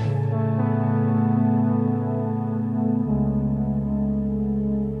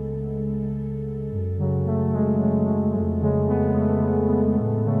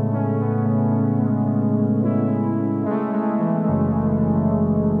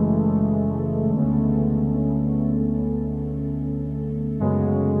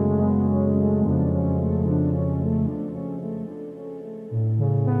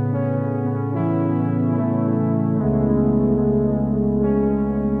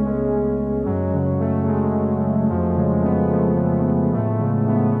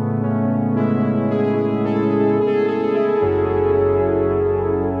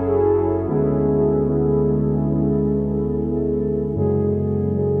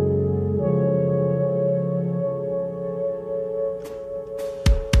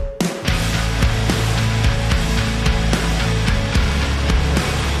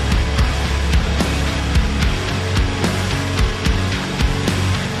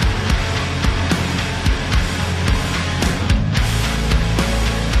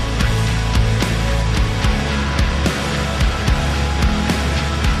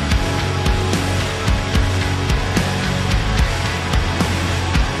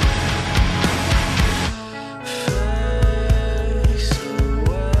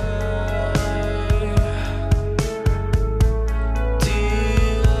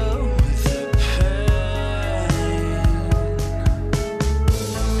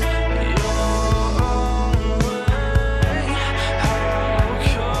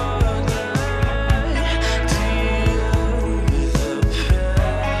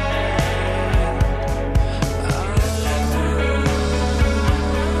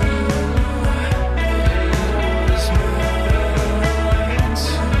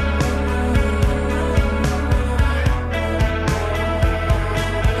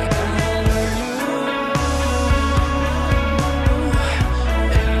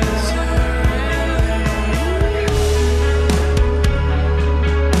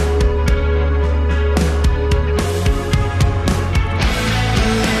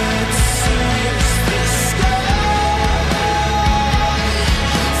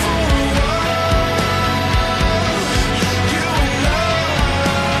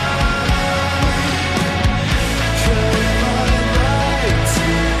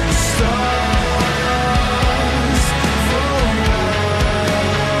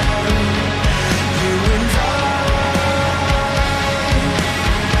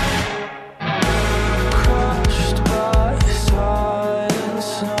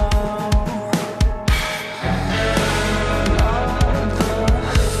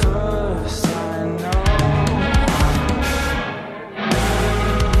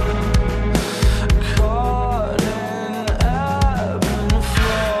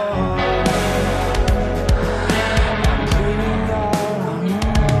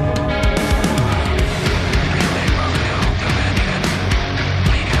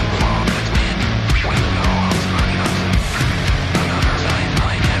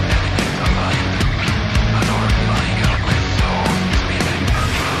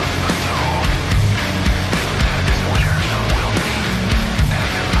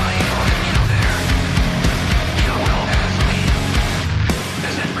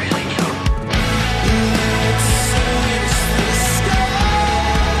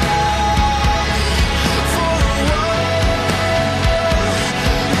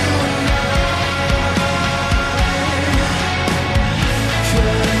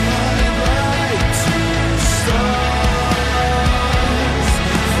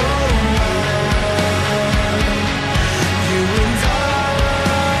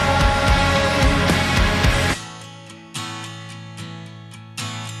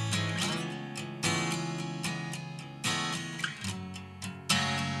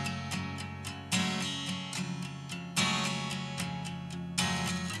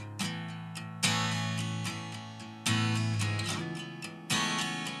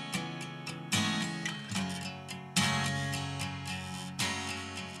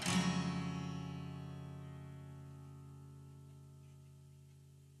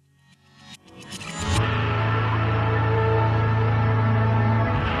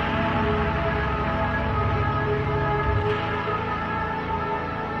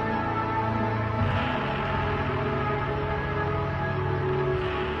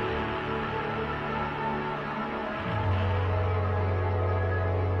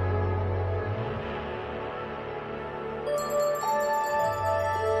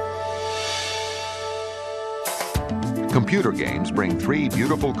 Computer games bring 3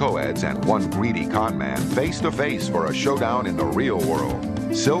 beautiful co-eds and 1 greedy con man face to face for a showdown in the real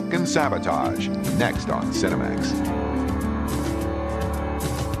world. Silk and Sabotage, next on Cinemax.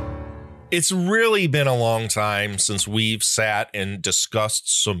 It's really been a long time since we've sat and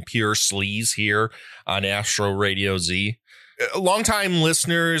discussed some pure sleaze here on Astro Radio Z. Longtime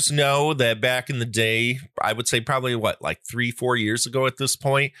listeners know that back in the day, I would say probably 3-4 years ago at this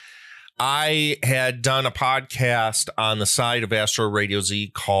point, I had done a podcast on the side of Astro Radio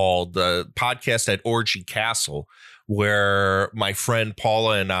Z called the Podcast at Orgy Castle, where my friend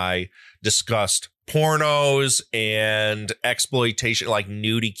Paula and I discussed pornos and exploitation, like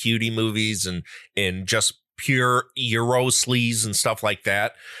nudie cutie movies and just pure Euro sleaze and stuff like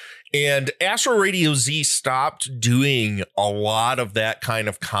that. And Astro Radio Z stopped doing a lot of that kind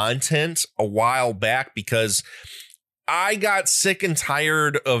of content a while back because I got sick and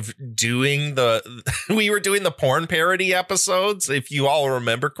tired of doing we were doing the porn parody episodes, if you all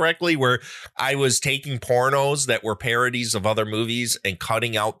remember correctly, where I was taking pornos that were parodies of other movies and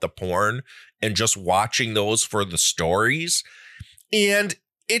cutting out the porn and just watching those for the stories. And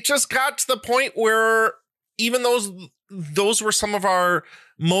it just got to the point where even those were some of our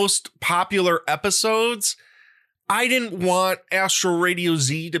most popular episodes, I didn't want Astro Radio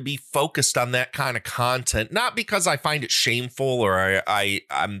Z to be focused on that kind of content, not because I find it shameful or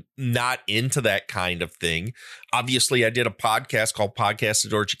I'm not into that kind of thing. Obviously, I did a podcast called Podcast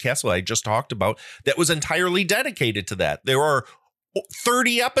at Orgy Castle I just talked about that was entirely dedicated to that. There are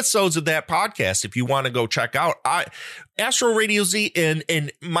 30 episodes of that podcast if you want to go check out. Astro Radio Z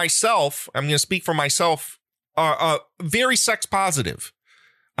and myself, I'm going to speak for myself, are very sex positive.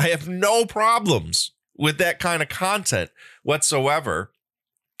 I have no problems with that kind of content whatsoever.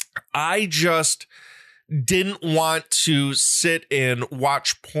 I just didn't want to sit and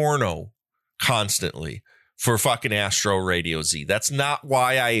watch porno constantly for fucking Astro Radio Z. That's not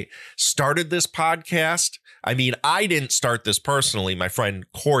why I started this podcast. I mean, I didn't start this personally. My friend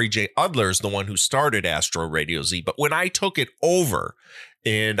Corey J. Udler is the one who started Astro Radio Z. But when I took it over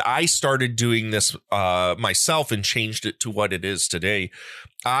and I started doing this myself and changed it to what it is today,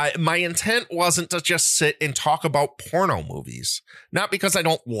 my intent wasn't to just sit and talk about porno movies. Not because I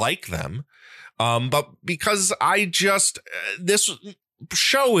don't like them, but because this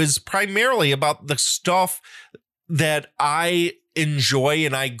show is primarily about the stuff that I enjoy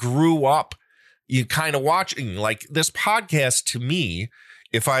and I grew up kind of watching. Like this podcast to me,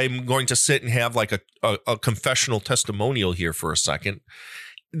 if I'm going to sit and have like a confessional testimonial here for a second,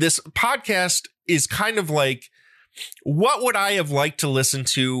 this podcast is kind of like, what would I have liked to listen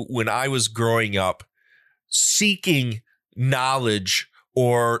to when I was growing up, seeking knowledge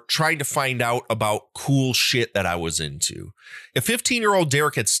or trying to find out about cool shit that I was into? If 15-year-old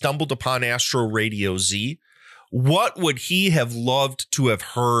Derek had stumbled upon Astro Radio Z, what would he have loved to have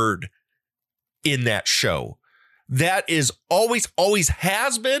heard in that show? That is always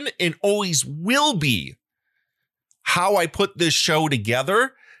has been and always will be how I put this show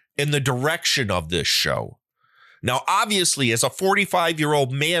together and the direction of this show. Now, obviously, as a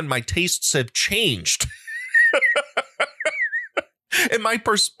 45-year-old man, my tastes have changed. And my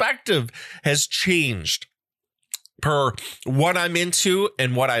perspective has changed per what I'm into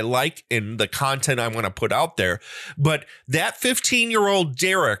and what I like and the content I want to put out there. But that 15-year-old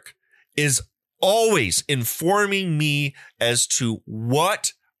Derek is always informing me as to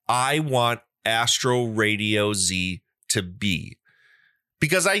what I want Astro Radio Z to be.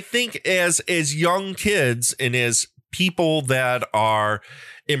 Because I think as young kids and as people that are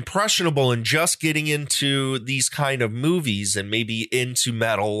impressionable and just getting into these kind of movies and maybe into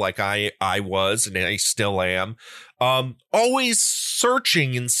metal like I was and I still am, always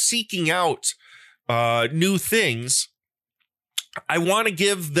searching and seeking out new things, I want to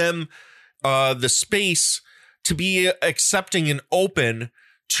give them the space to be accepting and open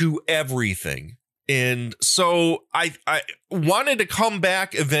to everything. And so I wanted to come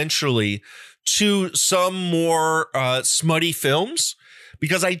back eventually to some more smutty films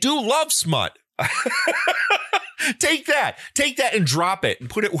because I do love smut. Take that and drop it and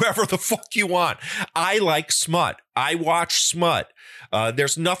put it wherever the fuck you want. I like smut. I watch smut.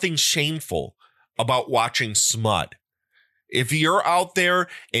 There's nothing shameful about watching smut. If you're out there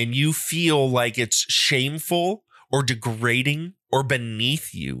and you feel like it's shameful or degrading or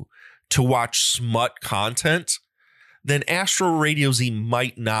beneath you to watch smut content, then Astro Radio Z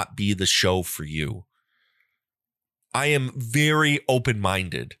might not be the show for you. I am very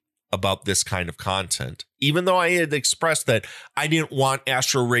open-minded about this kind of content, even though I had expressed that I didn't want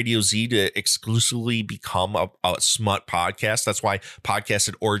Astro Radio Z to exclusively become a smut podcast. That's why Podcast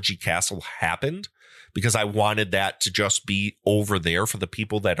at Orgy Castle happened, because I wanted that to just be over there for the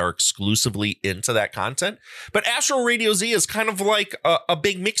people that are exclusively into that content. But Astro Radio Z is kind of like a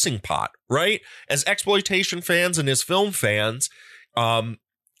big mixing pot, right? As exploitation fans and as film fans,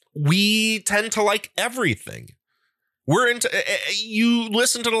 we tend to like everything. We're into, you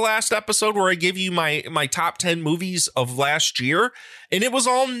listen to the last episode where I gave you my top 10 movies of last year, and it was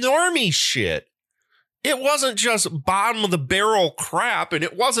all normie shit. It wasn't just bottom of the barrel crap, and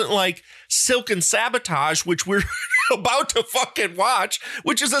it wasn't like Silk and Sabotage, which we're about to fucking watch,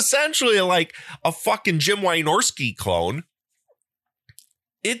 which is essentially like a fucking Jim Wynorski clone.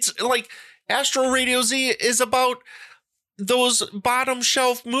 It's like Astro Radio Z is about those bottom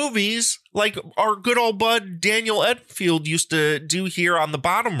shelf movies like our good old bud Daniel Edfield used to do here on the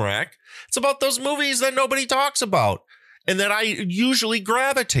Bottom Rack. It's about those movies that nobody talks about and that I usually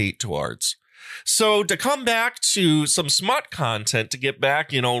gravitate towards. So to come back to some smut content, to get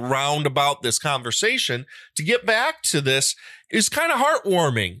back, round about this conversation, to get back to this is kind of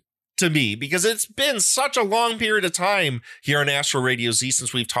heartwarming to me, because it's been such a long period of time here on Astro Radio Z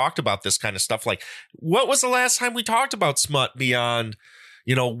since we've talked about this kind of stuff. Like, what was the last time we talked about smut beyond,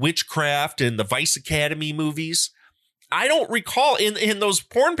 Witchcraft and the Vice Academy movies? I don't recall in those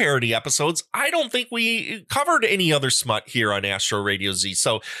porn parody episodes. I don't think we covered any other smut here on Astro Radio Z.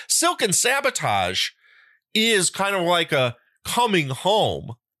 So Silk and Sabotage is kind of like a coming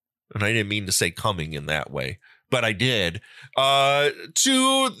home. And I didn't mean to say coming in that way, but I did,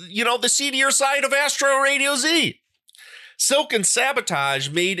 to, the seedier side of Astro Radio Z. Silk and Sabotage,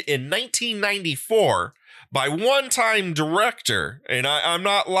 made in 1994 by one-time director, and I'm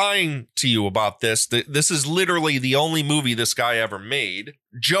not lying to you about this. This is literally the only movie this guy ever made,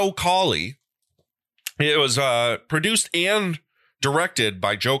 Joe Cawley. It was produced and directed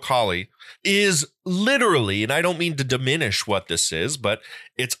by Joe Cawley. Is literally, and I don't mean to diminish what this is, but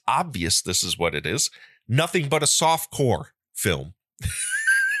it's obvious this is what it is, nothing but a softcore film.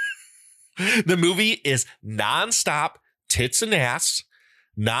 The movie is nonstop tits and ass,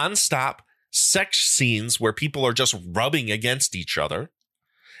 nonstop sex scenes where people are just rubbing against each other,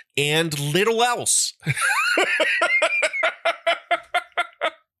 and little else.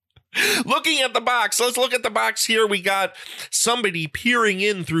 Looking at the box, let's look at the box here. We got somebody peering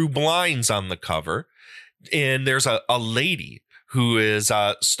in through blinds on the cover, and there's a lady who is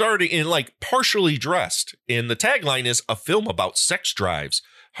starting in like partially dressed, and the tagline is a film about sex drives,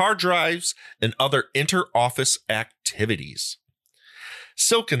 hard drives, and other inter-office activities.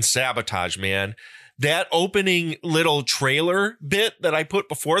 Silk and Sabotage, man. That opening little trailer bit that I put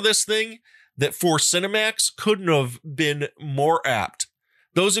before this thing, that for Cinemax couldn't have been more apt.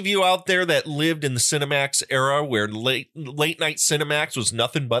 Those of you out there that lived in the Cinemax era where late night Cinemax was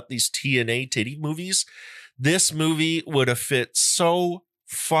nothing but these TNA titty movies, this movie would have fit so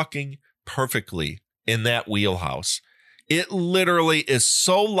fucking perfectly in that wheelhouse. It literally is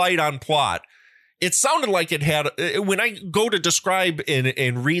so light on plot. It sounded like it had, when I go to describe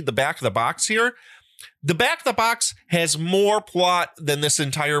and read the back of the box here, the back of the box has more plot than this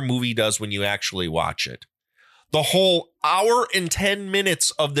entire movie does when you actually watch it. The whole hour and 10 minutes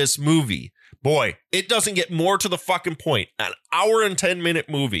of this movie, boy, it doesn't get more to the fucking point. An hour and 10-minute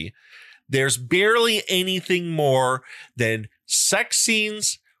movie. There's barely anything more than sex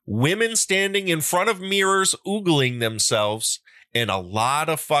scenes, women standing in front of mirrors, oogling themselves, and a lot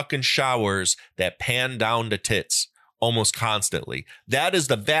of fucking showers that pan down to tits almost constantly. That is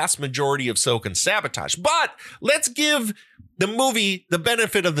the vast majority of Silk and Sabotage. But let's give the movie the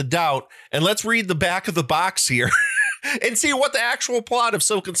benefit of the doubt, and let's read the back of the box here and see what the actual plot of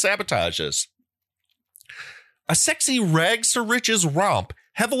Silk and Sabotage is. A sexy rags to riches romp,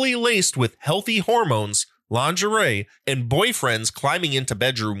 heavily laced with healthy hormones, lingerie, and boyfriends climbing into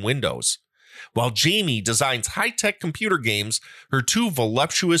bedroom windows. While Jamie designs high-tech computer games, her two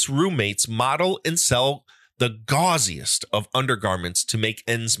voluptuous roommates model and sell the gauziest of undergarments to make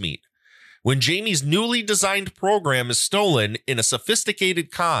ends meet. When Jamie's newly designed program is stolen in a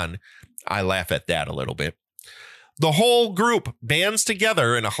sophisticated con, I laugh at that a little bit, the whole group bands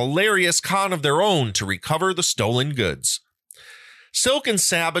together in a hilarious con of their own to recover the stolen goods. Silk and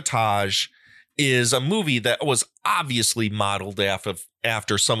Sabotage is a movie that was obviously modeled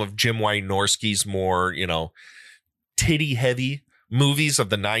after some of Jim Wynorski's more, titty-heavy movies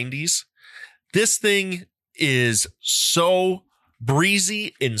of the 90s. This thing is so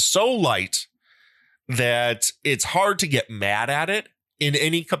breezy and so light that it's hard to get mad at it in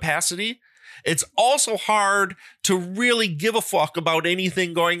any capacity. It's also hard to really give a fuck about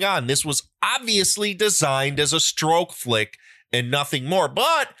anything going on. This was obviously designed as a stroke flick and nothing more.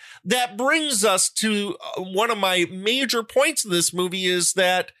 But that brings us to one of my major points of this movie, is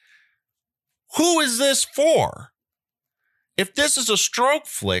that who is this for? If this is a stroke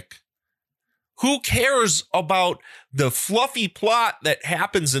flick, who cares about the fluffy plot that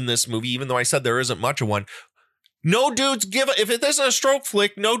happens in this movie, even though I said there isn't much of one? No dudes if this is a stroke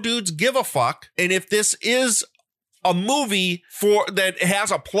flick, no dudes give a fuck. And if this is a movie that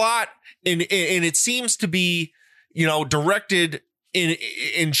has a plot and it seems to be, directed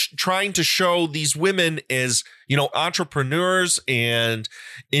in trying to show these women as, entrepreneurs and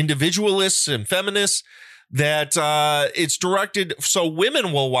individualists and feminists, that it's directed so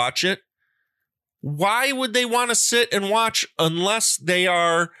women will watch it. Why would they want to sit and watch unless they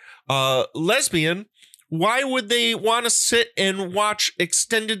are lesbian? Why would they want to sit and watch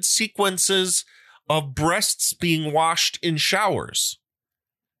extended sequences of breasts being washed in showers?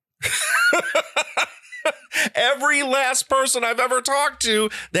 Every last person I've ever talked to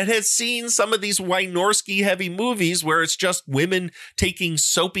that has seen some of these Wynorski heavy movies where it's just women taking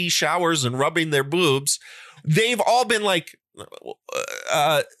soapy showers and rubbing their boobs, they've all been like,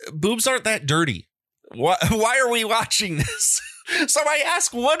 boobs aren't that dirty. Why are we watching this? So I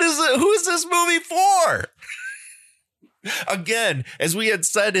ask, who is this movie for? Again, as we had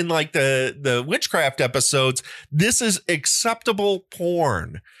said in like the witchcraft episodes, this is acceptable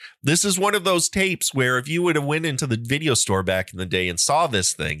porn. This is one of those tapes where if you would have went into the video store back in the day and saw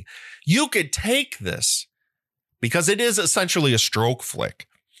this thing, you could take this because it is essentially a stroke flick.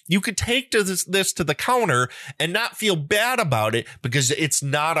 You could take this to the counter and not feel bad about it because it's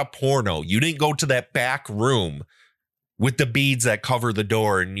not a porno. You didn't go to that back room with the beads that cover the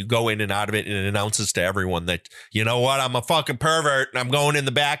door and you go in and out of it and it announces to everyone that, you know what, I'm a fucking pervert and I'm going in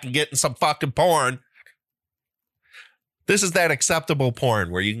the back and getting some fucking porn. This is that acceptable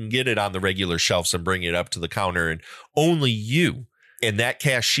porn where you can get it on the regular shelves and bring it up to the counter and only you and that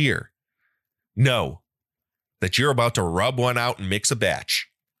cashier know that you're about to rub one out and mix a batch.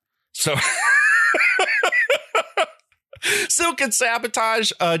 So Silk and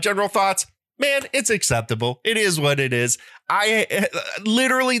Sabotage, general thoughts. Man, it's acceptable. It is what it is.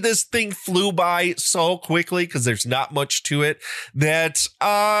 Literally, this thing flew by so quickly because there's not much to it that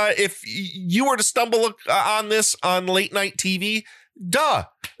if you were to stumble on this on late night TV,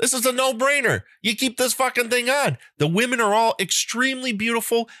 this is a no-brainer. You keep this fucking thing on. The women are all extremely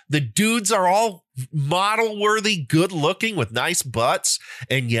beautiful. The dudes are all model-worthy, good-looking with nice butts.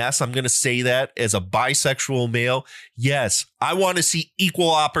 And yes, I'm going to say that as a bisexual male. Yes, I want to see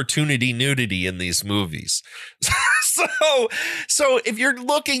equal opportunity nudity in these movies. So if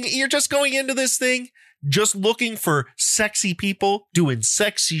you're just going into this thing just looking for sexy people doing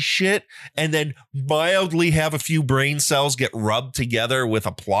sexy shit and then mildly have a few brain cells get rubbed together with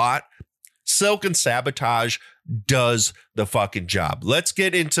a plot, Silk and Sabotage does the fucking job. Let's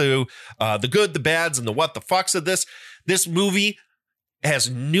get into the good, the bads, and the what the fucks of this. This movie has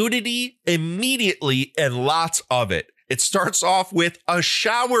nudity immediately and lots of it. It starts off with a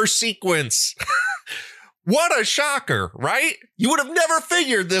shower sequence. What a shocker, right? You would have never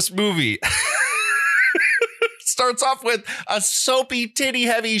figured this movie. Starts off with a soapy,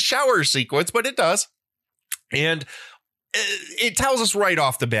 titty-heavy shower sequence, but it does. And it tells us right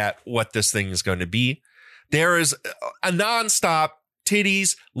off the bat what this thing is going to be. There is a nonstop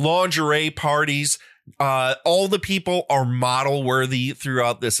titties, lingerie parties. All the people are model worthy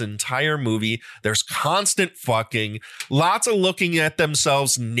throughout this entire movie. There's constant fucking, lots of looking at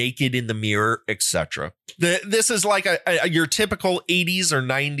themselves naked in the mirror, etc. This is like your typical 80s or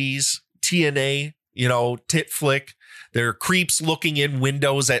 90s TNA, tit flick. There are creeps looking in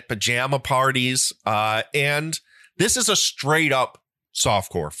windows at pajama parties. And this is a straight up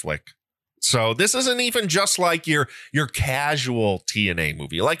softcore flick. So this isn't even just like your casual TNA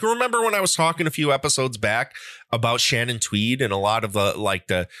movie. Like, remember when I was talking a few episodes back about Shannon Tweed and a lot of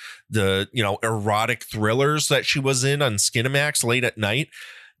the erotic thrillers that she was in on Skinamax late at night?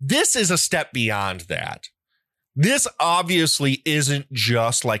 This is a step beyond that. This obviously isn't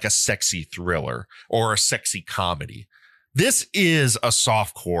just like a sexy thriller or a sexy comedy. This is a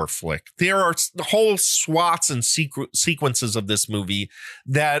softcore flick. There are whole swaths and sequences of this movie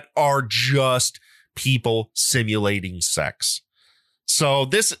that are just people simulating sex. So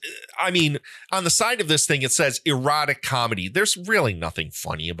this, on the side of this thing, it says erotic comedy. There's really nothing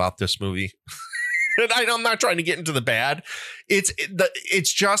funny about this movie. And I'm not trying to get into the bad. It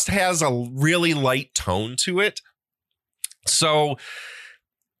just has a really light tone to it. So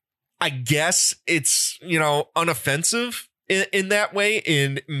I guess it's, unoffensive in that way.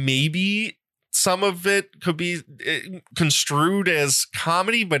 And maybe some of it could be construed as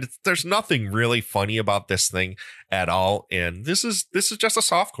comedy, but there's nothing really funny about this thing at all. And this is just a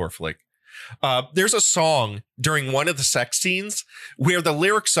softcore flick. There's a song during one of the sex scenes where the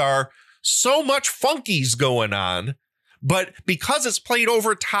lyrics are, so much funky's going on, but because it's played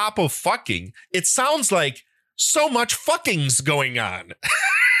over top of fucking, it sounds like so much fucking's going on.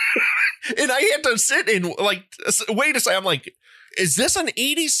 And I had to sit and like, wait a second. I'm like, is this an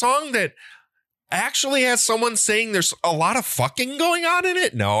 80s song that actually has someone saying there's a lot of fucking going on in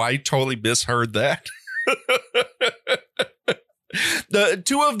it? No, I totally misheard that. The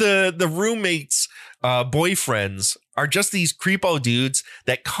two of the roommates' boyfriends are just these creepo dudes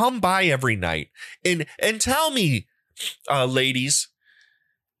that come by every night. And tell me, ladies,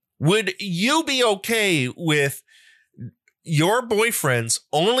 would you be okay with your boyfriends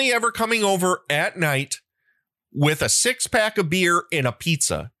only ever coming over at night with a 6-pack of beer and a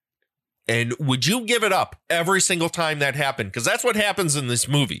pizza? And would you give it up every single time that happened? Because that's what happens in this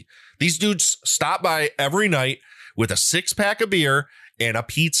movie. These dudes stop by every night with a 6-pack of beer and a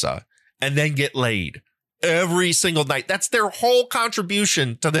pizza and then get laid every single night. That's their whole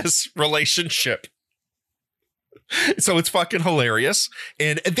contribution to this relationship. So it's fucking hilarious.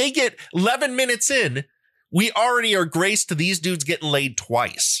 And they get 11 minutes in. We already are graced to these dudes getting laid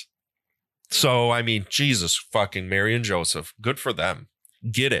twice. So, I mean, Jesus fucking Mary and Joseph. Good for them.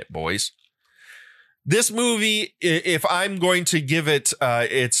 Get it, boys. This movie, if I'm going to give it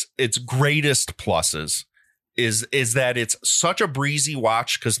its greatest pluses, is that it's such a breezy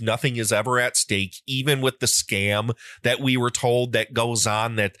watch because nothing is ever at stake, even with the scam that we were told that goes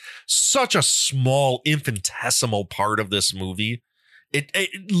on, that such a small infinitesimal part of this movie. It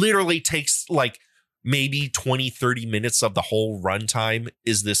literally takes like maybe 20-30 minutes of the whole runtime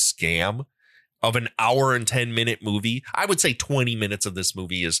is this scam of an hour and 10-minute movie. I would say 20 minutes of this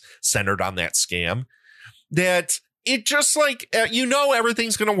movie is centered on that scam. That it just like,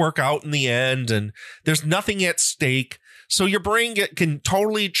 everything's going to work out in the end and there's nothing at stake. So your brain can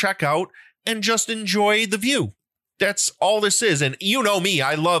totally check out and just enjoy the view. That's all this is. And you know me,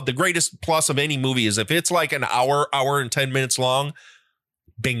 I love the greatest plus of any movie is if it's like an hour and 10 minutes long,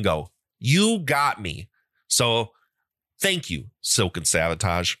 bingo. You got me. So thank you, Silk and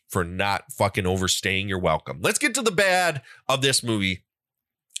Sabotage, for not fucking overstaying your welcome. Let's get to the bad of this movie.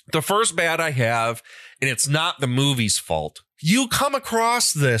 The first bad I have, and it's not the movie's fault. You come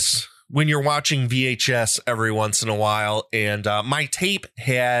across this when you're watching VHS every once in a while, and my tape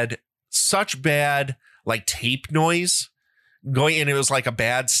had such bad like tape noise going, and it was like a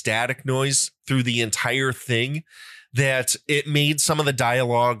bad static noise through the entire thing, that it made some of the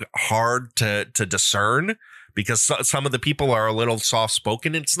dialogue hard to discern because some of the people are a little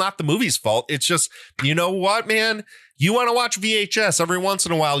soft-spoken. It's not the movie's fault. It's just, you know what, man? You want to watch VHS every once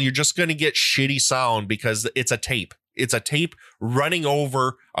in a while, you're just going to get shitty sound because it's a tape. It's a tape running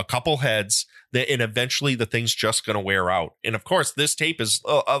over a couple heads, and eventually the thing's just going to wear out. And of course, this tape is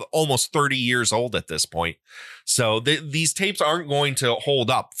almost 30 years old at this point. So these tapes aren't going to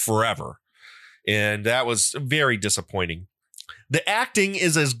hold up forever. And that was very disappointing. The acting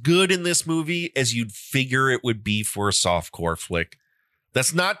is as good in this movie as you'd figure it would be for a softcore flick.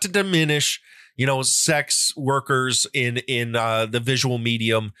 That's not to diminish, sex workers in the visual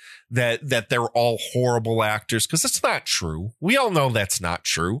medium, that they're all horrible actors, because it's not true. We all know that's not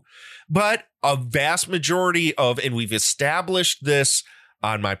true. But a vast majority of, and we've established this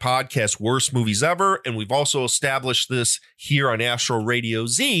on my podcast, Worst Movies Ever, and we've also established this here on Astro Radio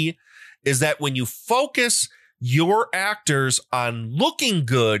Z, is that when you focus your actors on looking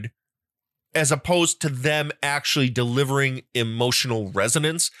good as opposed to them actually delivering emotional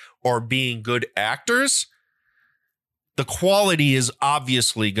resonance or being good actors, the quality is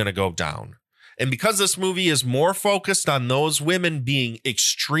obviously going to go down. And because this movie is more focused on those women being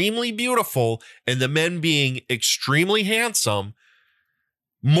extremely beautiful and the men being extremely handsome,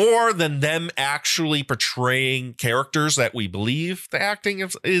 more than them actually portraying characters that we believe, the acting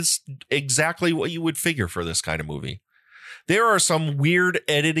is exactly what you would figure for this kind of movie. There are some weird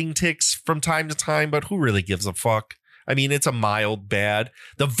editing ticks from time to time, but who really gives a fuck? I mean, it's a mild bad.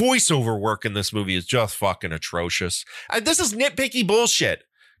 The voiceover work in this movie is just fucking atrocious. This is nitpicky bullshit.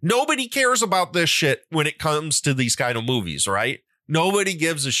 Nobody cares about this shit when it comes to these kind of movies, right? Nobody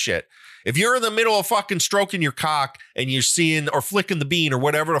gives a shit. If you're in the middle of fucking stroking your cock and you're seeing or flicking the bean or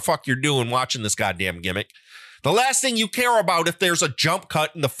whatever the fuck you're doing watching this goddamn gimmick, the last thing you care about if there's a jump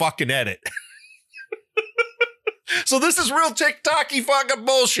cut in the fucking edit. So this is real TikTok-y fucking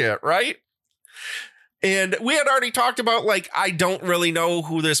bullshit, right? And we had already talked about, like, I don't really know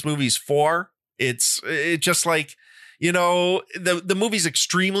who this movie's for. It just like, the movie's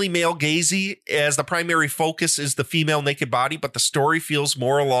extremely male gazy, as the primary focus is the female naked body, but the story feels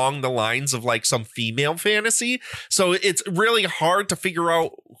more along the lines of like some female fantasy. So it's really hard to figure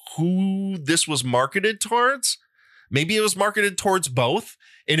out who this was marketed towards, Maybe it was marketed towards both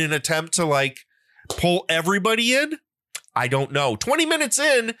in an attempt to like pull everybody in. I don't know. 20 minutes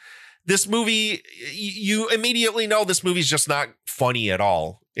in, this movie, you immediately know this movie's just not funny at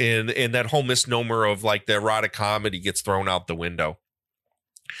all. And that whole misnomer of like the erotic comedy gets thrown out the window.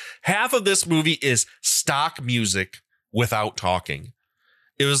 Half of this movie is stock music without talking.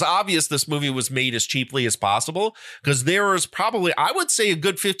 It was obvious this movie was made as cheaply as possible because there was probably, I would say, a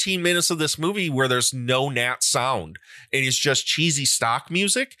good 15 minutes of this movie where there's no nat sound and it's just cheesy stock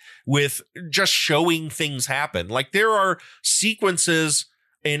music with just showing things happen. Like there are sequences,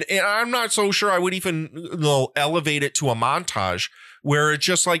 and I'm not so sure I would even elevate it to a montage where it's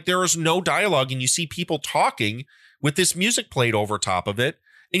just like there is no dialogue and you see people talking with this music played over top of it.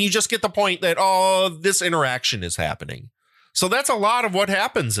 And you just get the point that, oh, this interaction is happening. So that's a lot of what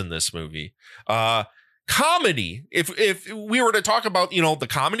happens in this movie. Comedy. If we were to talk about, the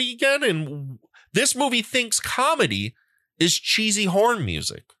comedy again, and this movie thinks comedy is cheesy horn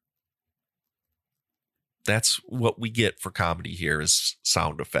music. That's what we get for comedy here is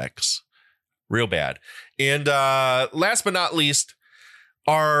sound effects. Real bad. And last but not least,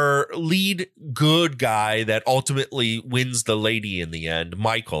 our lead good guy that ultimately wins the lady in the end,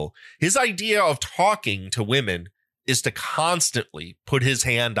 Michael, his idea of talking to women is to constantly put his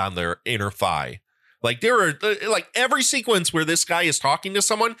hand on their inner thigh. Like there are like every sequence where this guy is talking to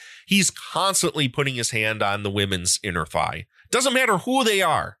someone, he's constantly putting his hand on the women's inner thigh. Doesn't matter who they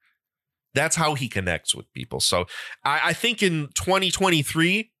are. That's how he connects with people. So I think in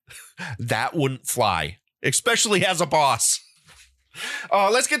 2023, that wouldn't fly, especially as a boss.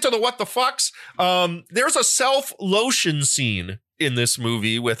 Let's get to the what the fucks. There's a self-lotion scene in this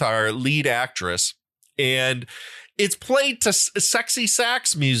movie with our lead actress, and it's played to sexy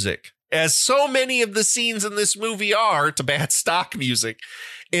sax music, as so many of the scenes in this movie are to bad stock music.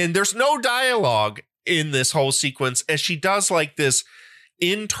 And there's no dialogue in this whole sequence as she does like this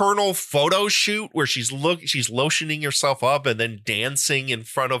internal photo shoot where she's lotioning herself up and then dancing in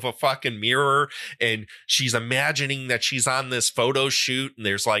front of a fucking mirror, and she's imagining that she's on this photo shoot, and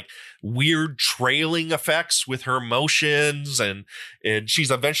there's like weird trailing effects with her motions, and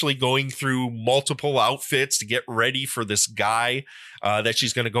she's eventually going through multiple outfits to get ready for this guy that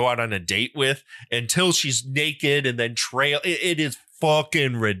she's going to go out on a date with until she's naked and then it is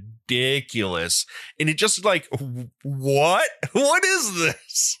fucking ridiculous. And it just like, what is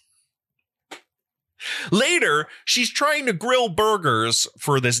this? Later, she's trying to grill burgers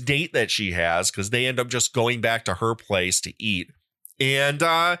for this date that she has because they end up just going back to her place to eat. And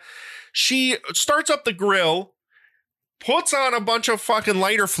she starts up the grill, puts on a bunch of fucking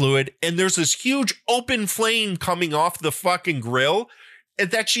lighter fluid, and there's this huge open flame coming off the fucking grill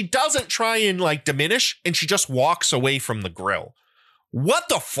that she doesn't try and like diminish, and she just walks away from the grill. What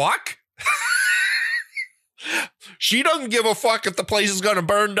the fuck? She doesn't give a fuck if the place is going to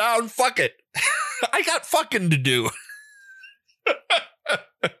burn down. Fuck it. I got fucking to do.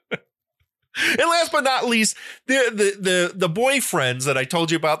 And last but not least, the boyfriends that I told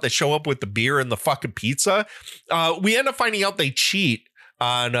you about that show up with the beer and the fucking pizza, we end up finding out they cheat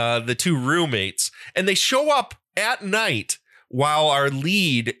on the two roommates, and they show up at night while our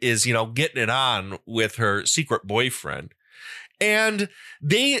lead is, getting it on with her secret boyfriend. And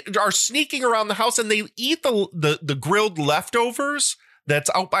they are sneaking around the house and they eat the grilled leftovers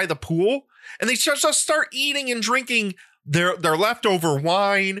that's out by the pool. And they just start eating and drinking their leftover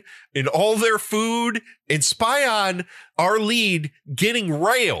wine and all their food and spy on our lead getting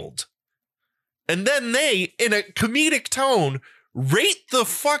railed. And then they, in a comedic tone, rate the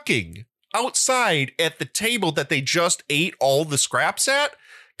fucking outside at the table that they just ate all the scraps at,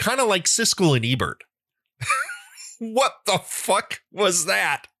 kind of like Siskel and Ebert. What the fuck was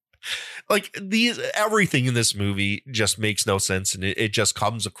that? Like everything in this movie just makes no sense. And it just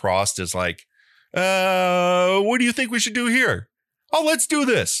comes across as like, what do you think we should do here? Oh, let's do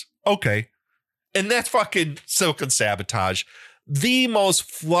this. Okay. And that's fucking Silk and Sabotage. The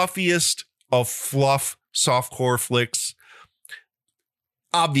most fluffiest of fluff softcore flicks.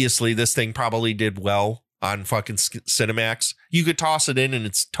 Obviously, this thing probably did well on fucking Cinemax. You could toss it in and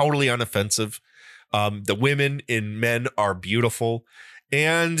it's totally unoffensive. The women and men are beautiful,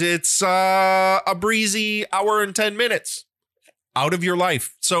 and it's a breezy hour and 10 minutes out of your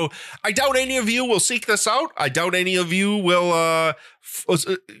life. So I doubt any of you will seek this out. I doubt any of you will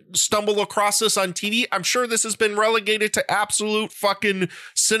stumble across this on TV. I'm sure this has been relegated to absolute fucking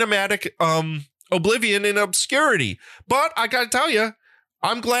cinematic oblivion and obscurity. But I gotta tell you,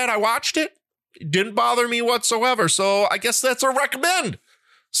 I'm glad I watched it. It didn't bother me whatsoever. So I guess that's a recommend.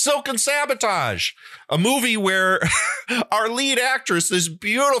 Silk and Sabotage, a movie where our lead actress, this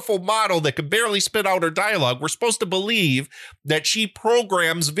beautiful model that could barely spit out her dialogue, we're supposed to believe that she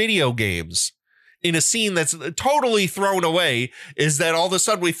programs video games. In a scene that's totally thrown away is that all of a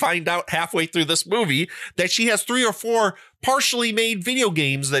sudden we find out halfway through this movie that she has 3 or 4 partially made video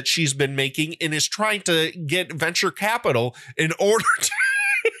games that she's been making and is trying to get venture capital in order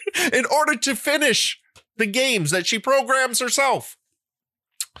to finish the games that she programs herself.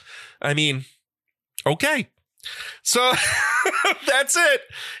 I mean, okay. So that's it.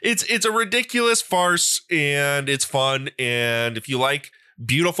 It's a ridiculous farce and it's fun. And if you like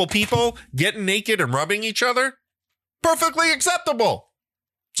beautiful people getting naked and rubbing each other, perfectly acceptable.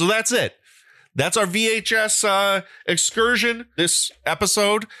 So that's it. That's our VHS excursion this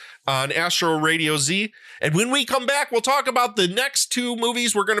episode on Astro Radio Z. And when we come back, we'll talk about the next 2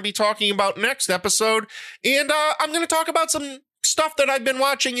 movies we're going to be talking about next episode. And I'm going to talk about some stuff that I've been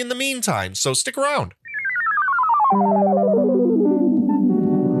watching in the meantime. So stick around.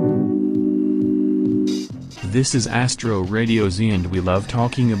 This is Astro Radio Z and we love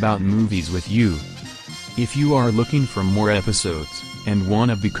talking about movies with you. If you are looking for more episodes and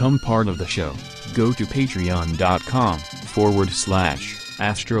want to become part of the show, go to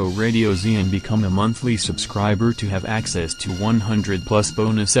patreon.com/Astro Radio Z and become a monthly subscriber to have access to 100+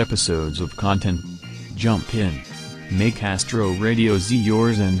 bonus episodes of content. Jump in. Make Astro Radio Z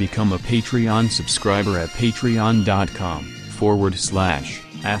yours and become a Patreon subscriber at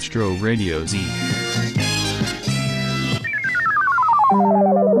patreon.com/Astro Radio Z.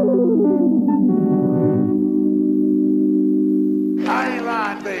 I ain't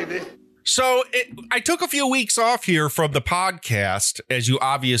lying, baby. So I took a few weeks off here from the podcast, as you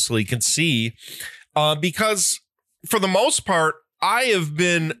obviously can see, because for the most part, I have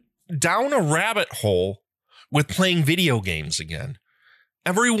been down a rabbit hole with playing video games again.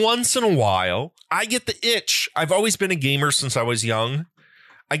 Every once in a while, I get the itch. I've always been a gamer since I was young.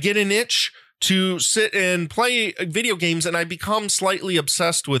 I get an itch to sit and play video games, and I become slightly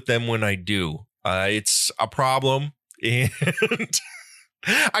obsessed with them when I do. It's a problem, and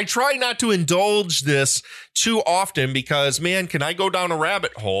I try not to indulge this too often because, man, can I go down a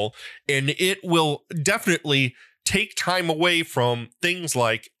rabbit hole, and it will definitely take time away from things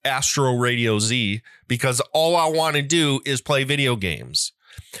like Astro Radio Z because all I want to do is play video games.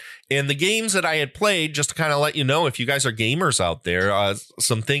 And the games that I had played, just to kind of let you know, if you guys are gamers out there,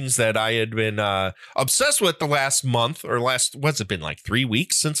 some things that I had been obsessed with the last month or what's it been, like 3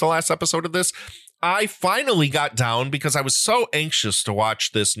 weeks since the last episode of this? I finally got down because I was so anxious to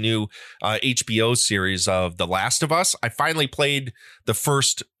watch this new HBO series of The Last of Us. I finally played the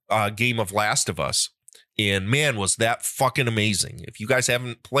first game of Last of Us. And man, was that fucking amazing. If you guys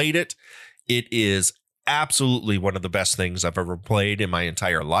haven't played it, it is absolutely one of the best things I've ever played in my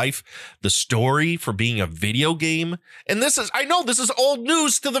entire life. The story for being a video game. And I know this is old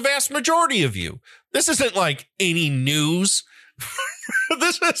news to the vast majority of you. This isn't like any news.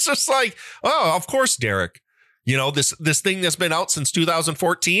 This is just like, oh, of course, Derek. You know, this thing that's been out since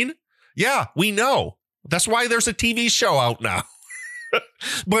 2014. Yeah, we know. That's why there's a TV show out now.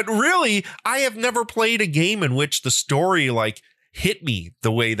 But really, I have never played a game in which the story like hit me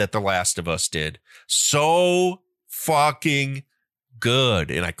the way that The Last of Us did. So fucking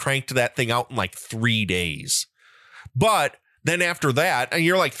good. And I cranked that thing out in like 3 days. But then after that, and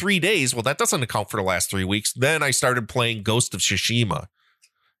you're like 3 days, well, that doesn't account for the last 3 weeks. Then I started playing Ghost of Tsushima.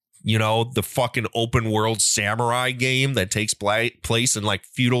 You know, the fucking open world samurai game that takes place in like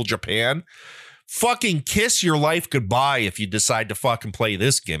feudal Japan. Fucking kiss your life goodbye if you decide to fucking play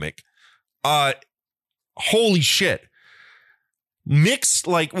this gimmick. Holy shit. Mixed,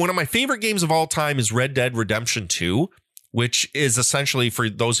 like one of my favorite games of all time is Red Dead Redemption 2, which is essentially, for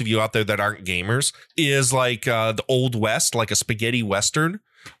those of you out there that aren't gamers, is like the Old West, like a spaghetti Western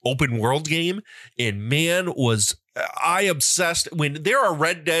open world game. And man, was I obsessed. When there are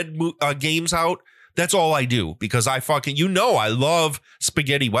Red Dead games out, that's all I do because I fucking, I love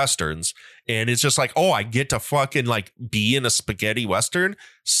spaghetti Westerns. And it's just like, oh, I get to fucking like be in a spaghetti Western.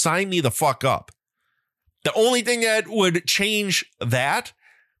 Sign me the fuck up. The only thing that would change that,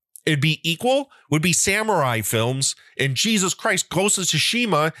 it'd be equal, would be samurai films. And Jesus Christ, Ghost of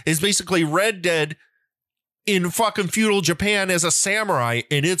Tsushima is basically Red Dead in fucking feudal Japan as a samurai.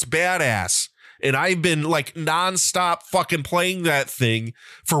 And it's badass. And I've been like nonstop fucking playing that thing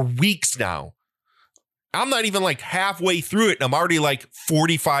for weeks now. I'm not even like halfway through it, and I'm already like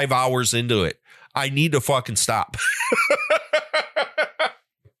 45 hours into it. I need to fucking stop.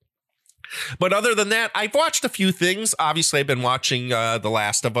 But other than that, I've watched a few things. Obviously, I've been watching The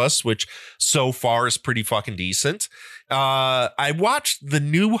Last of Us, which so far is pretty fucking decent. I watched the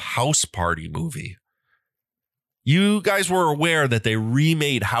new House Party movie. You guys were aware that they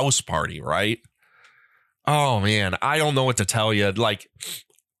remade House Party, right? Oh, man, I don't know what to tell you. Like,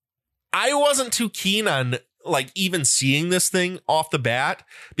 I wasn't too keen on, like, even seeing this thing off the bat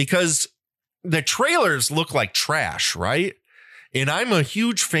because the trailers look like trash, right? And I'm a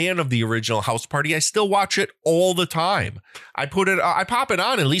huge fan of the original House Party. I still watch it all the time. I pop it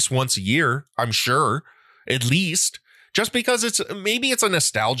on at least once a year, I'm sure, at least. Just because maybe it's a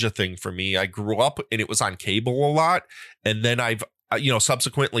nostalgia thing for me. I grew up and it was on cable a lot. And then I've,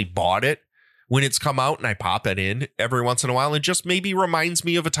 subsequently bought it when it's come out and I pop it in every once in a while. It just maybe reminds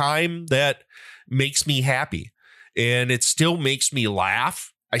me of a time that makes me happy. And it still makes me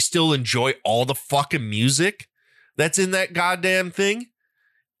laugh. I still enjoy all the fucking music that's in that goddamn thing.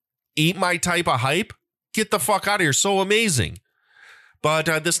 Eat my type of hype. Get the fuck out of here. So amazing. But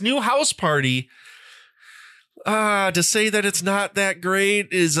this new House Party, to say that it's not that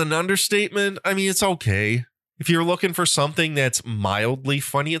great is an understatement. I mean, it's okay. If you're looking for something that's mildly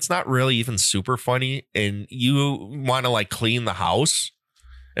funny, it's not really even super funny, and you want to like clean the house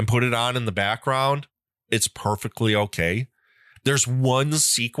and put it on in the background, it's perfectly okay. There's one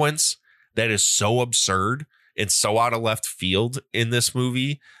sequence that is so absurd and so out of left field in this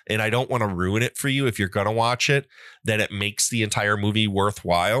movie, and I don't want to ruin it for you if you're going to watch it, that it makes the entire movie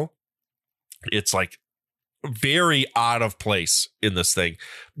worthwhile. It's like very out of place in this thing,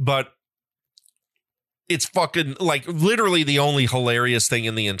 but it's fucking like literally the only hilarious thing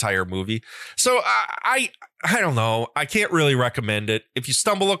in the entire movie. So I don't know. I can't really recommend it. If you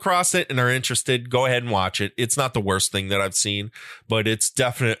stumble across it and are interested, go ahead and watch it. It's not the worst thing that I've seen, but it's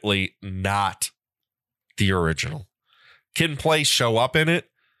definitely not the original. Kid and Play show up in it,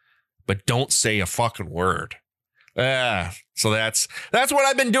 but don't say a fucking word. So that's what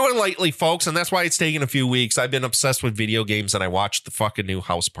I've been doing lately, folks, and that's why it's taken a few weeks. I've been obsessed with video games, and I watched the fucking new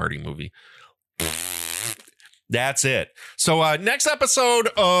House Party movie. That's it. So next episode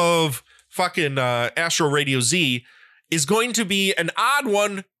of fucking Astro Radio Z is going to be an odd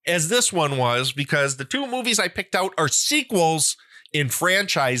one, as this one was, because the two movies I picked out are sequels in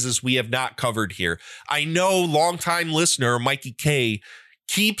franchises we have not covered here. I know longtime listener Mikey K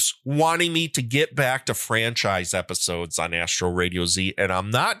keeps wanting me to get back to franchise episodes on Astro Radio Z, and I'm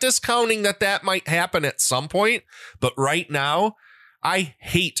not discounting that might happen at some point, but right now, I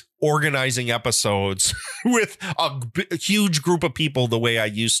hate organizing episodes with a huge group of people the way I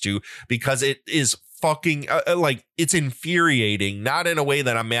used to, because it is fucking it's infuriating, not in a way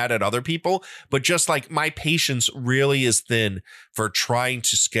that I'm mad at other people, but just like my patience really is thin for trying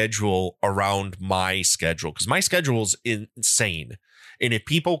to schedule around my schedule, because my schedule is insane. And if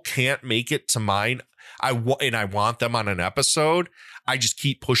people can't make it to mine, I want them on an episode, I just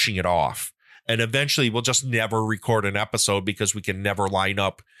keep pushing it off. And eventually we'll just never record an episode because we can never line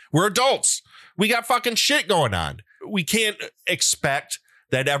up. We're adults. We got fucking shit going on. We can't expect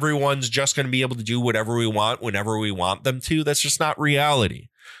that everyone's just going to be able to do whatever we want whenever we want them to. That's just not reality.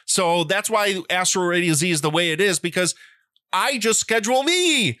 So that's why Astro Radio Z is the way it is, because I just schedule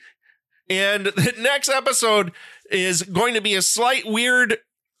me. And the next episode is going to be a slight weird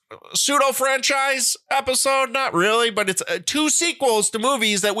pseudo franchise episode. Not really, but it's two sequels to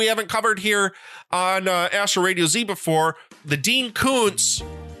movies that we haven't covered here on Astro Radio Z before. The Dean Koontz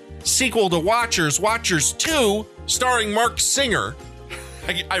sequel to Watchers, Watchers 2, starring Mark Singer.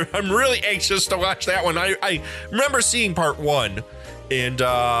 I'm really anxious to watch that one. I remember seeing part 1 and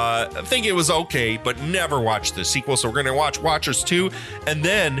I think it was okay, but never watched the sequel. So we're going to watch Watchers 2 and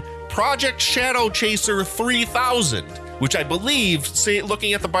then Project Shadow Chaser 3000, which I believe,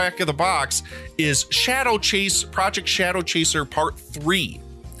 looking at the back of the box, is Project Shadow Chaser Part 3.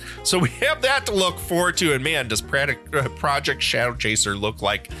 So we have that to look forward to. And man, does Project Shadow Chaser look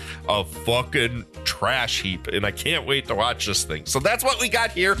like a fucking trash heap. And I can't wait to watch this thing. So that's what we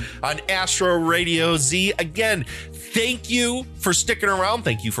got here on Astro Radio Z. Again, thank you for sticking around.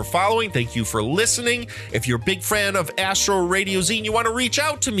 Thank you for following. Thank you for listening. If you're a big fan of Astro Radio Z and you want to reach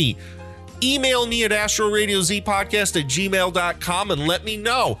out to me, email me at astroradiozpodcast@gmail.com and let me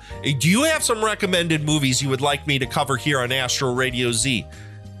know. Do you have some recommended movies you would like me to cover here on Astro Radio Z?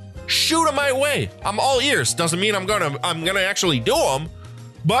 Shoot them my way. I'm all ears. Doesn't mean I'm gonna actually do them,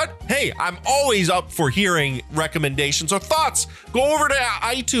 but hey, I'm always up for hearing recommendations or thoughts. Go over to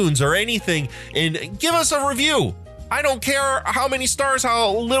iTunes or anything and give us a review. I don't care how many stars,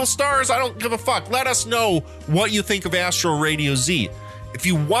 how little stars. I don't give a fuck. Let us know what you think of Astro Radio Z. If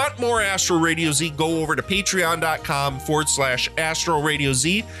you want more Astro Radio Z, go over to patreon.com/Astro Radio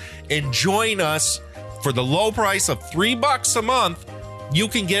Z and join us for the low price of $3 a month. You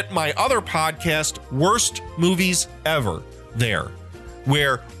can get my other podcast, Worst Movies Ever, there,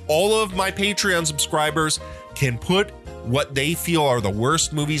 where all of my Patreon subscribers can put what they feel are the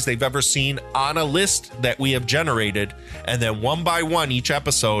worst movies they've ever seen on a list that we have generated. And then one by one, each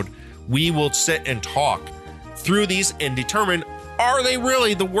episode, we will sit and talk through these and determine, are they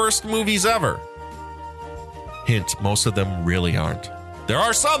really the worst movies ever? Hint, most of them really aren't. There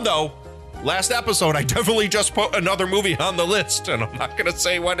are some, though. Last episode, I definitely just put another movie on the list, and I'm not going to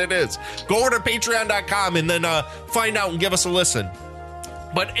say what it is. Go over to patreon.com and then find out and give us a listen.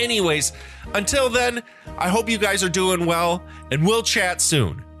 But anyways, until then, I hope you guys are doing well, and we'll chat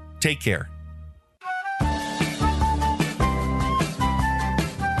soon. Take care.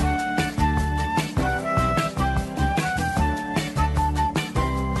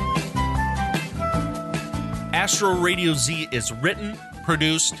 Astro Radio Z is written,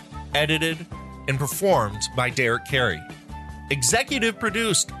 produced, edited, and performed by Derek Carey. Executive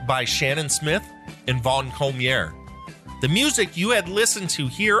produced by Shannon Smith and Vaughn Comier. The music you had listened to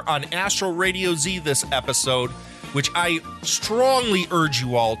here on Astro Radio Z this episode, which I strongly urge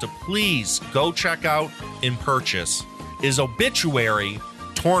you all to please go check out and purchase, is Obituary,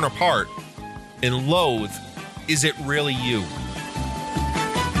 Torn Apart, and Loathe, Is It Really You?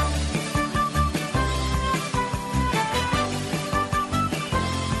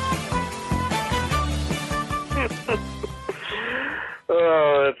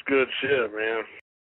 Oh, that's good shit, man.